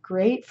hand, are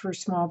great for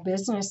small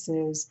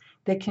businesses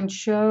that can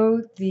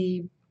show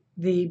the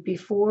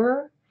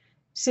before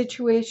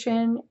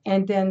situation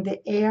and then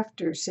the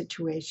after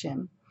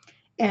situation,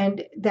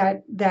 and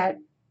that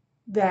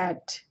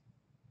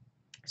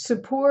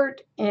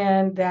support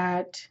and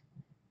that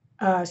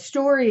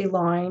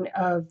storyline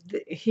of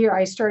here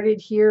I started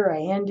here,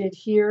 I ended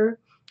here,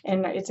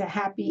 and it's a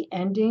happy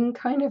ending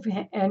kind of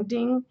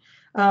ending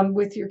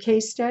with your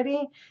case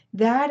study.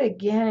 That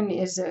again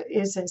is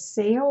a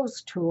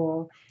sales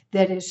tool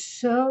that is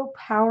so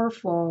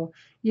powerful.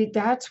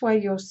 That's why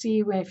you'll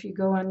see when if you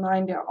go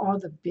online to all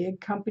the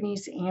big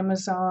companies,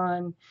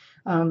 Amazon,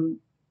 um,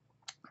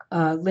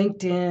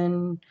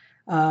 LinkedIn,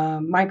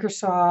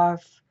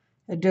 Microsoft,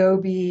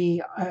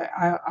 Adobe.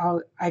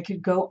 I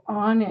could go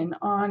on and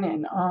on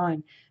and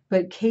on.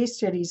 But case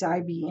studies,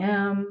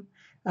 IBM,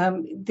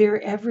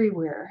 they're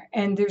everywhere,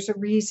 and there's a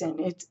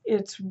reason.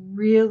 It's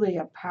really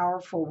a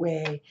powerful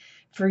way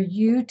for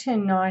you to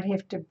not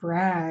have to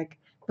brag,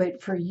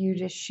 but for you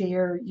to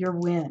share your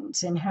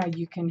wins and how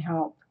you can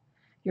help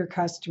your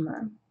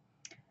customer.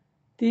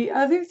 The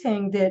other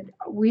thing that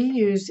we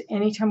use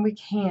anytime we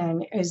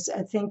can is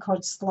a thing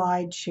called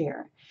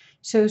SlideShare.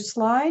 So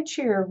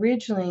SlideShare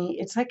originally,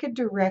 it's like a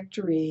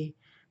directory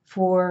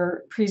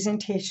for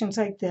presentations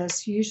like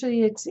this.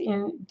 Usually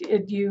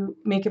you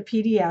make a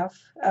PDF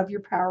of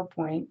your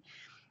PowerPoint,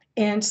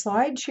 and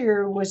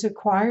SlideShare was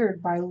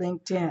acquired by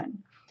LinkedIn.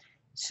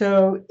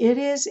 So it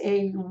is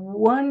a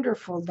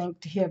wonderful link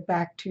to have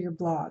back to your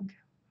blog.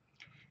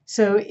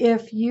 So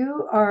if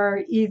you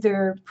are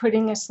either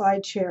putting a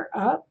SlideShare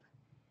up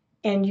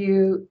and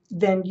you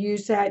then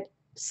use that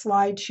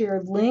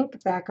SlideShare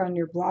link back on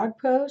your blog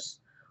post,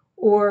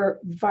 or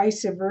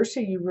vice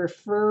versa, you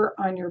refer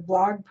on your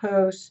blog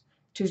post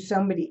to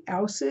somebody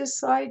else's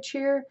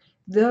SlideShare,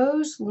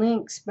 those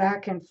links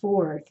back and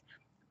forth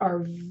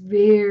are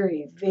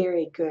very,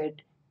 very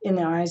good in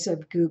the eyes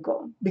of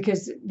Google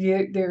because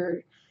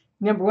they're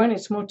number one,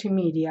 it's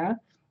multimedia.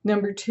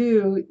 Number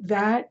two,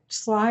 that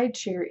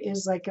SlideShare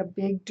is like a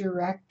big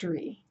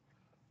directory.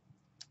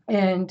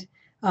 And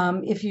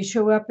if you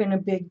show up in a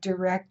big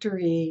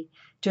directory,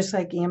 just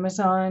like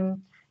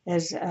Amazon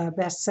as a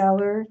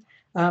bestseller,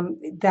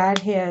 that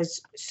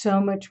has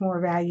so much more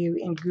value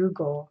in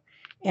Google,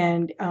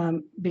 and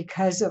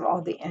because of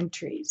all the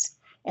entries.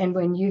 And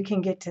when you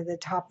can get to the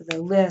top of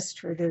the list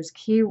for those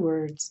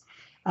keywords,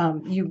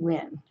 you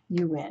win.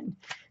 You win.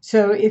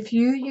 So if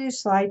you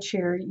use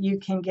SlideShare, you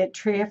can get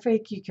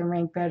traffic, you can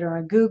rank better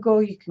on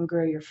Google, you can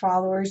grow your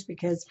followers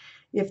because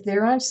if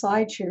they're on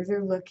SlideShare,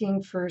 they're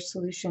looking for a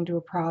solution to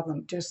a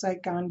problem, just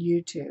like on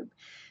YouTube.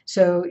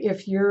 So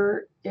if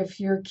your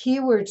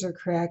keywords are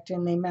correct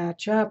and they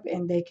match up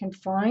and they can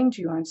find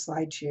you on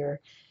SlideShare,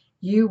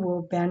 you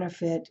will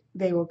benefit.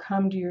 They will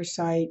come to your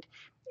site,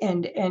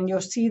 and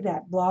you'll see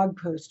that blog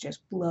post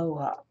just blow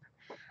up.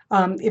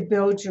 It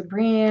builds your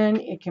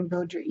brand. It can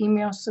build your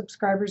email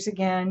subscribers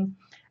again.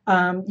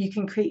 You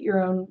can create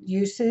your own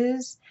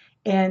uses,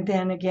 and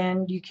then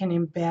again, you can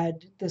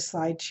embed the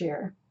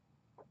SlideShare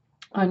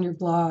on your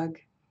blog.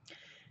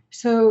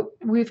 So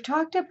we've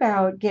talked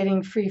about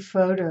getting free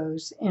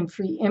photos and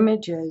free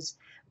images,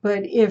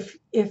 but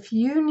if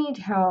you need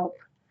help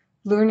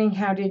learning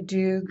how to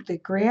do the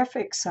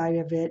graphic side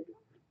of it,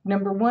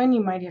 number one,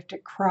 you might have to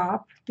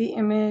crop the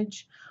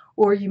image,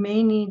 or you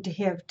may need to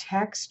have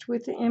text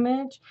with the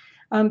image.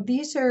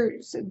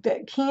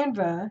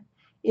 Canva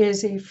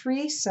is a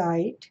free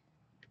site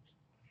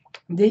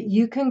that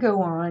you can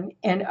go on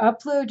and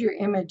upload your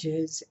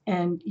images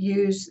and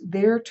use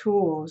their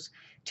tools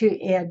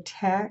to add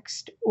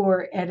text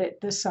or edit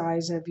the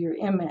size of your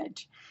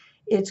image.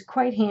 It's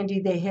quite handy.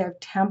 They have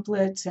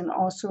templates and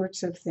all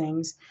sorts of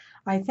things.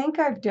 I think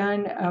I've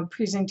done a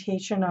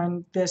presentation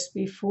on this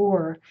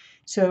before,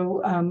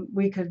 so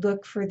we could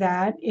look for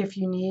that if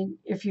you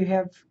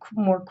have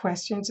more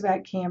questions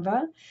about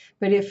Canva.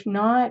 But if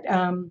not,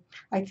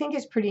 I think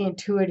it's pretty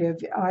intuitive.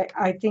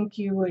 I think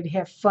you would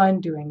have fun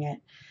doing it.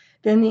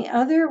 Then the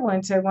other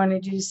ones I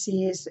wanted you to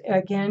see is,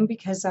 again,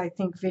 because I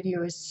think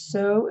video is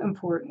so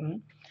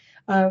important.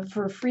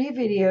 For free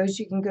videos,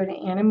 you can go to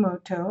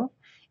Animoto,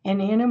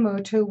 and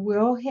Animoto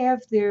will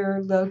have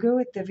their logo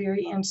at the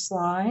very end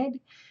slide,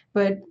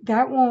 but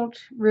that won't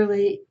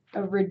really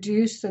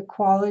reduce the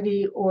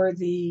quality or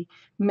the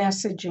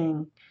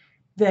messaging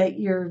that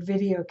your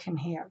video can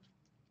have.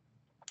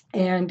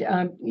 And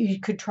you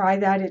could try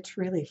that. It's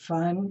really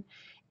fun,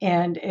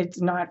 and it's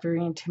not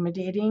very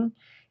intimidating.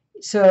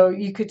 So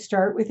you could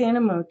start with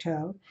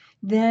Animoto.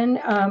 Then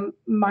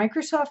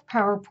Microsoft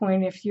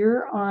PowerPoint, if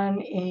you're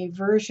on a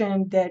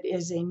version that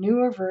is a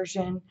newer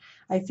version,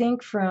 I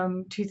think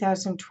from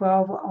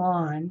 2012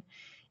 on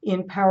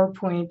in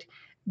PowerPoint,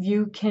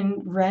 you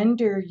can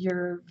render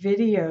your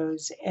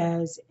videos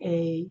as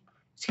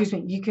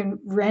you can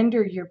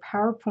render your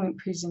PowerPoint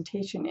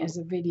presentation as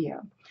a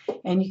video.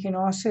 And you can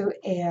also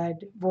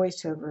add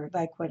voiceover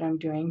like what I'm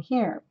doing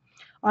here.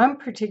 I'm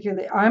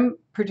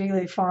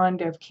particularly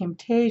fond of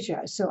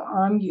Camtasia, so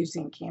I'm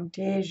using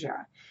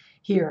Camtasia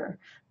here.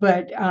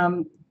 But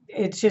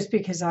it's just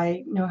because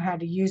I know how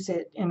to use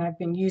it and I've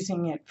been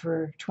using it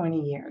for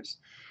 20 years.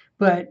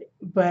 But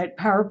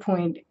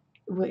PowerPoint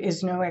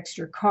is no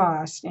extra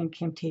cost and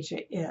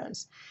Camtasia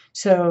is.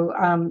 So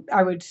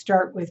I would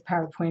start with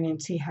PowerPoint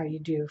and see how you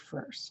do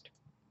first.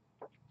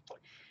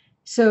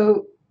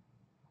 So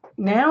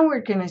now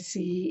we're going to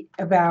see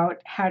about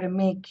how to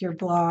make your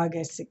blog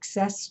a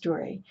success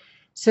story.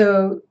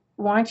 So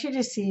I want you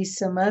to see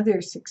some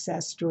other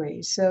success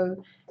stories.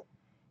 So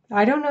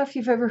I don't know if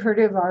you've ever heard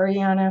of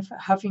Ariana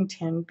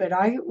Huffington, but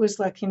I was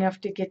lucky enough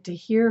to get to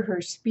hear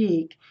her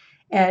speak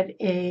at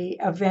a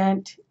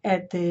event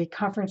at the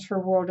Conference for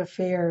World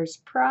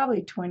Affairs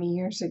probably 20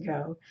 years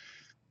ago,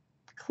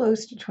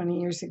 close to 20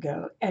 years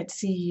ago at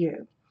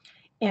CU.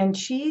 And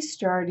she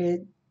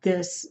started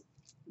this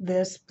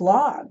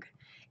blog,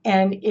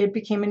 and it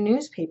became a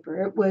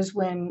newspaper.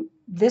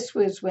 This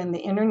was when the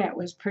internet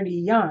was pretty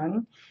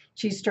young.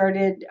 She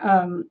started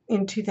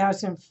in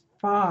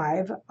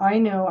 2005. I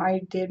know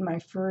I did my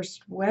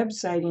first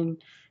website in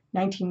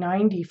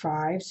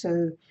 1995,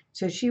 so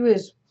she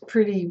was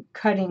pretty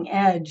cutting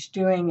edge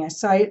doing a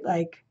site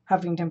like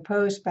Huffington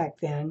Post back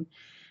then.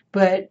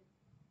 But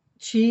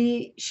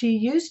she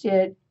used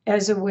it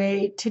as a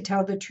way to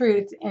tell the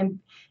truth and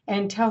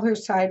tell her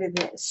side of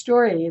the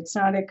story. It's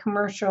not a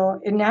commercial.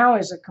 It now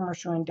is a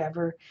commercial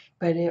endeavor,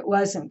 but it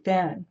wasn't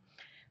then.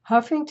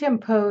 Huffington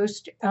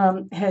Post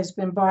has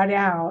been bought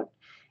out,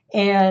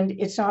 and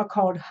it's now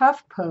called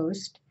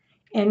HuffPost,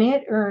 and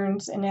it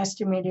earns an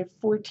estimated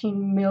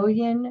 $14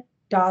 million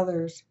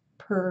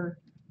per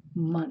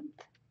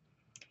month.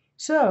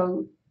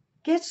 So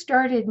get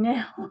started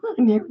now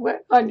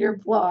on your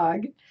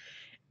blog,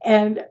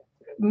 and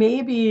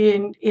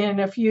maybe in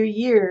a few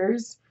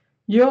years,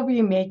 you'll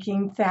be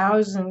making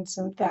thousands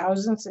and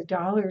thousands of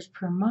dollars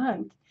per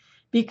month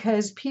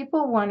because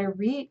people want to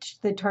reach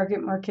the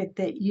target market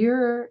that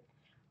you're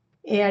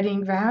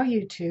adding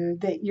value to,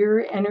 that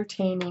you're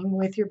entertaining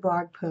with your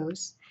blog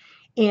posts.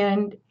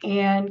 And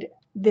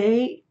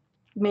they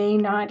may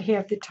not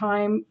have the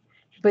time,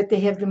 but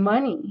they have the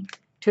money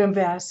to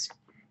invest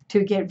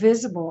to get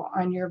visible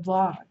on your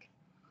blog.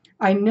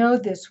 I know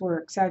this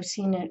works. I've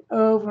seen it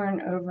over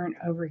and over and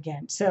over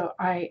again. So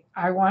I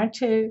want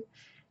to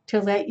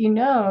let you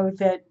know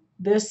that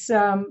this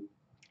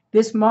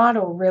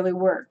model really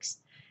works.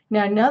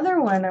 Now,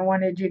 another one I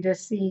wanted you to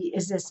see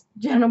is this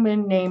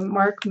gentleman named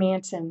Mark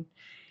Manson.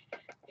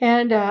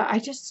 And I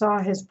just saw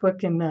his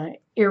book in the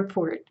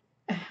airport.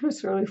 It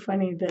was really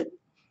funny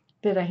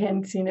that I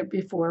hadn't seen it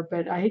before,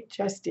 but I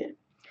just did.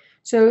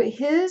 So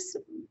his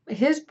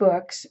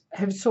books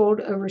have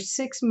sold over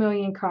 6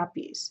 million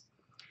copies.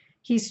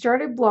 He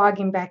started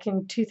blogging back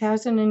in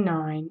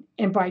 2009,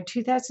 and by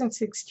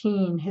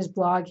 2016, his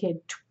blog had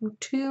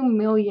 2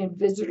 million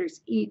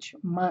visitors each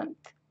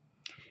month.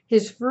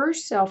 His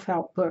first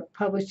self-help book,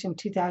 published in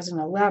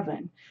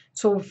 2011,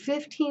 sold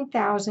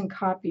 15,000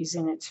 copies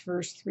in its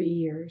first 3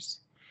 years.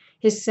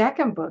 His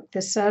second book,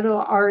 The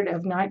Subtle Art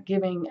of Not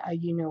Giving a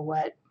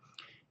You-Know-What,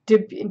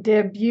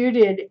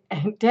 debuted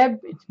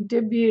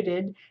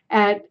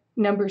at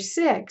number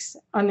 6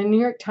 on the New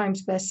York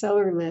Times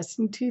bestseller list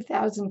in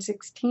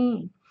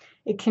 2016.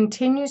 It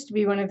continues to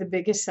be one of the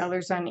biggest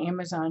sellers on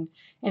Amazon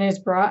and has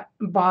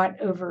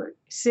bought over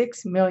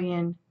 6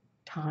 million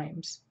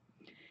times.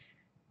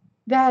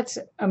 That's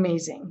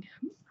amazing.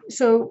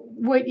 So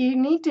what you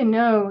need to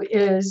know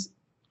is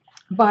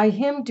by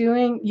him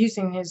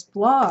using his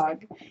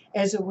blog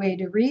as a way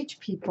to reach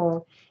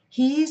people,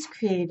 he's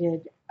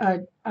created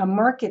a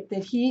market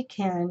that he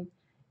can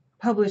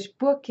publish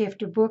book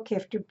after book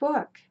after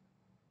book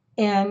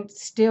and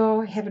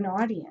still have an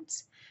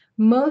audience.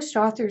 Most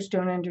authors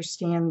don't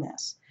understand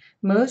this.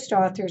 Most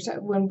authors,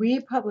 when we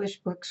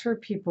publish books for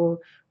people,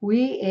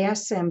 we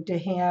ask them to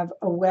have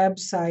a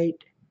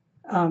website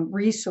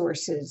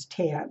resources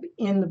tab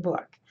in the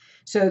book.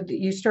 So that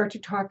you start to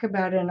talk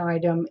about an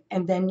item,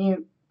 and then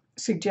you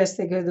suggest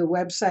they go to the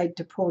website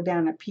to pull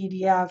down a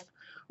PDF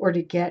or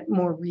to get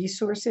more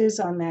resources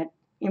on that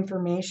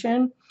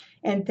information.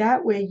 And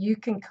that way you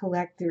can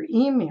collect their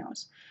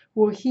emails.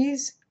 Well,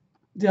 he's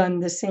done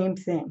the same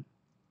thing.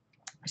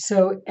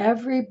 So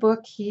every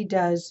book he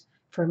does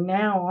from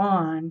now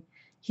on,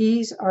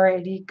 he's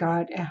already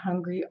got a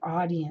hungry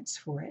audience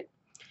for it.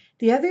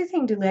 The other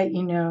thing to let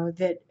you know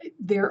that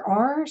there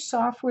are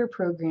software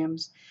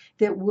programs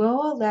that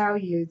will allow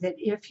you that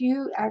if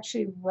you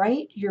actually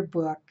write your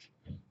book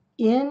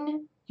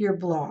in your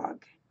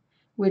blog,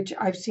 which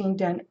I've seen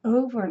done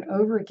over and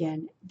over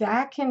again,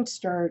 that can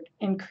start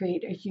and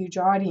create a huge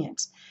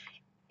audience.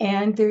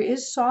 And there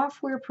is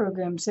software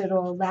programs that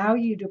will allow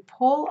you to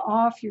pull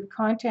off your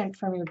content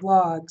from your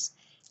blogs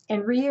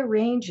and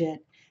rearrange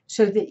it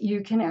so that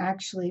you can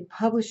actually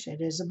publish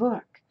it as a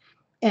book.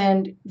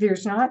 And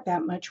there's not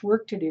that much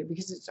work to do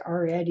because it's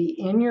already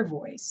in your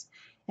voice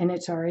and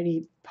it's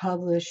already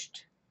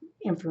published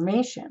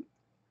information.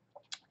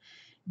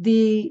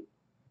 There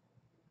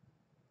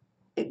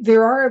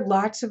are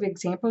lots of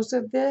examples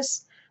of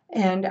this,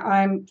 and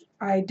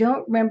I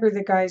don't remember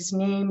the guy's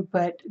name,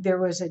 but there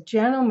was a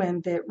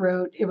gentleman that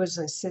wrote, it was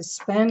a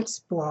suspense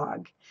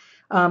blog,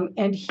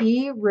 and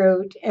he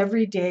wrote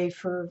every day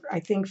for I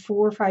think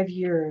 4 or 5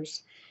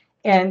 years,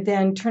 and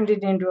then turned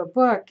it into a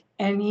book.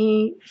 And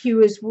he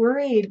was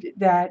worried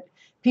that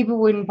people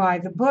wouldn't buy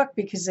the book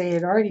because they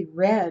had already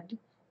read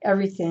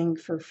everything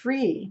for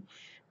free.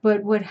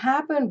 But what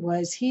happened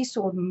was he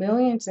sold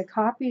millions of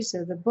copies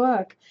of the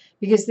book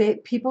because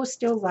people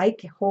still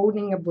like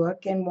holding a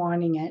book and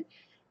wanting it.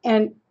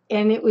 And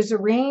it was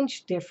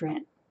arranged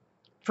different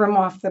from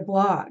off the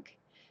blog.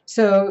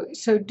 So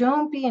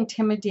don't be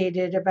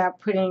intimidated about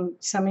putting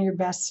some of your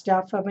best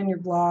stuff up on your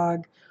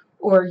blog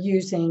or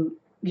using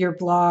your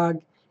blog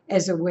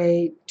as a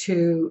way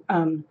to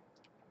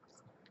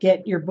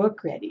get your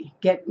book ready,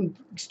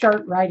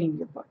 start writing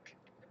your book.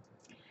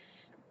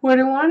 What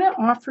I want to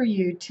offer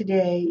you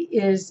today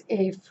is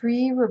a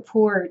free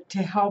report to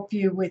help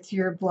you with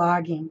your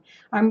blogging.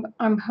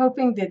 I'm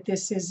hoping that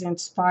this has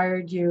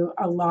inspired you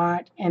a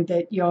lot and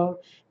that you'll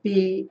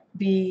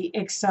be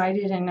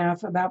excited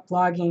enough about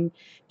blogging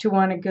to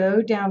want to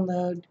go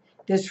download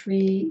this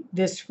free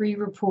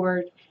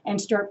report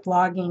and start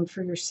blogging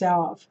for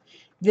yourself.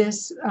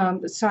 This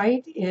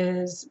site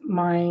is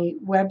my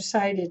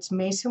website. It's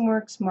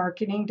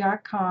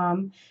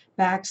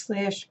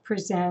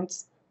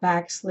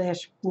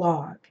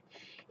masonworksmarketing.com/presents/blog.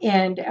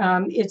 And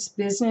it's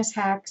business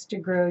hacks to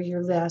grow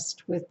your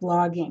list with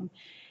blogging.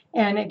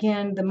 And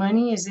again, the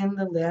money is in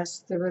the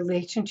list. The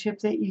relationship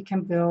that you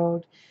can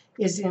build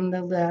is in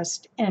the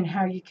list. And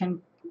how you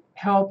can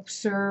help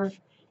serve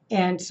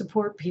and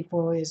support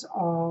people is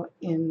all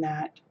in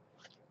that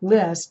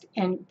list.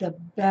 And the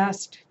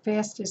best,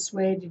 fastest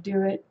way to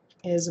do it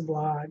is a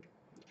blog.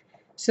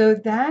 So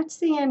that's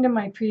the end of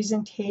my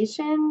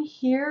presentation.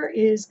 Here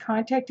is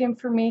contact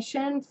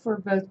information for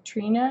both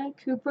Trina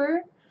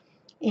Cooper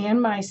and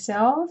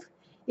myself.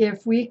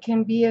 If we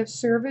can be of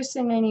service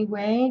in any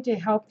way to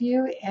help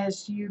you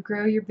as you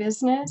grow your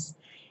business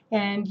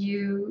and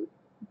you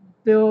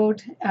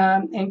build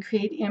and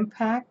create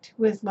impact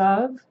with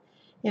love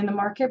in the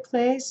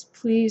marketplace,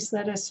 please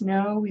let us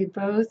know. We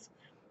both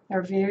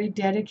are very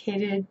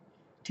dedicated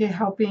to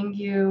helping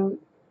you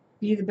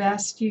be the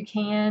best you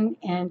can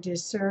and to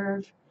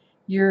serve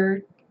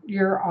your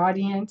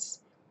audience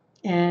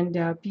and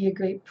be a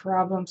great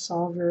problem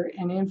solver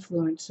and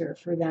influencer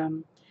for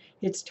them.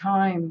 It's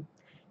time.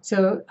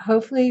 So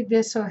hopefully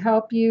this will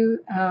help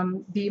you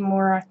be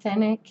more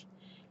authentic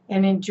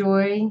and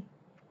enjoy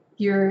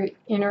your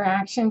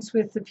interactions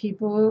with the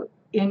people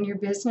in your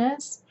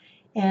business.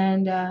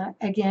 And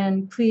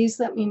again, please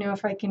let me know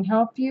if I can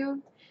help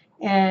you.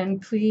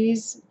 And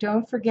please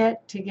don't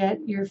forget to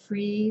get your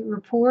free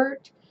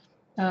report,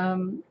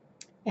 and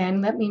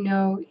let me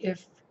know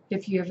if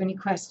you have any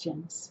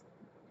questions.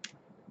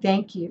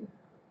 Thank you.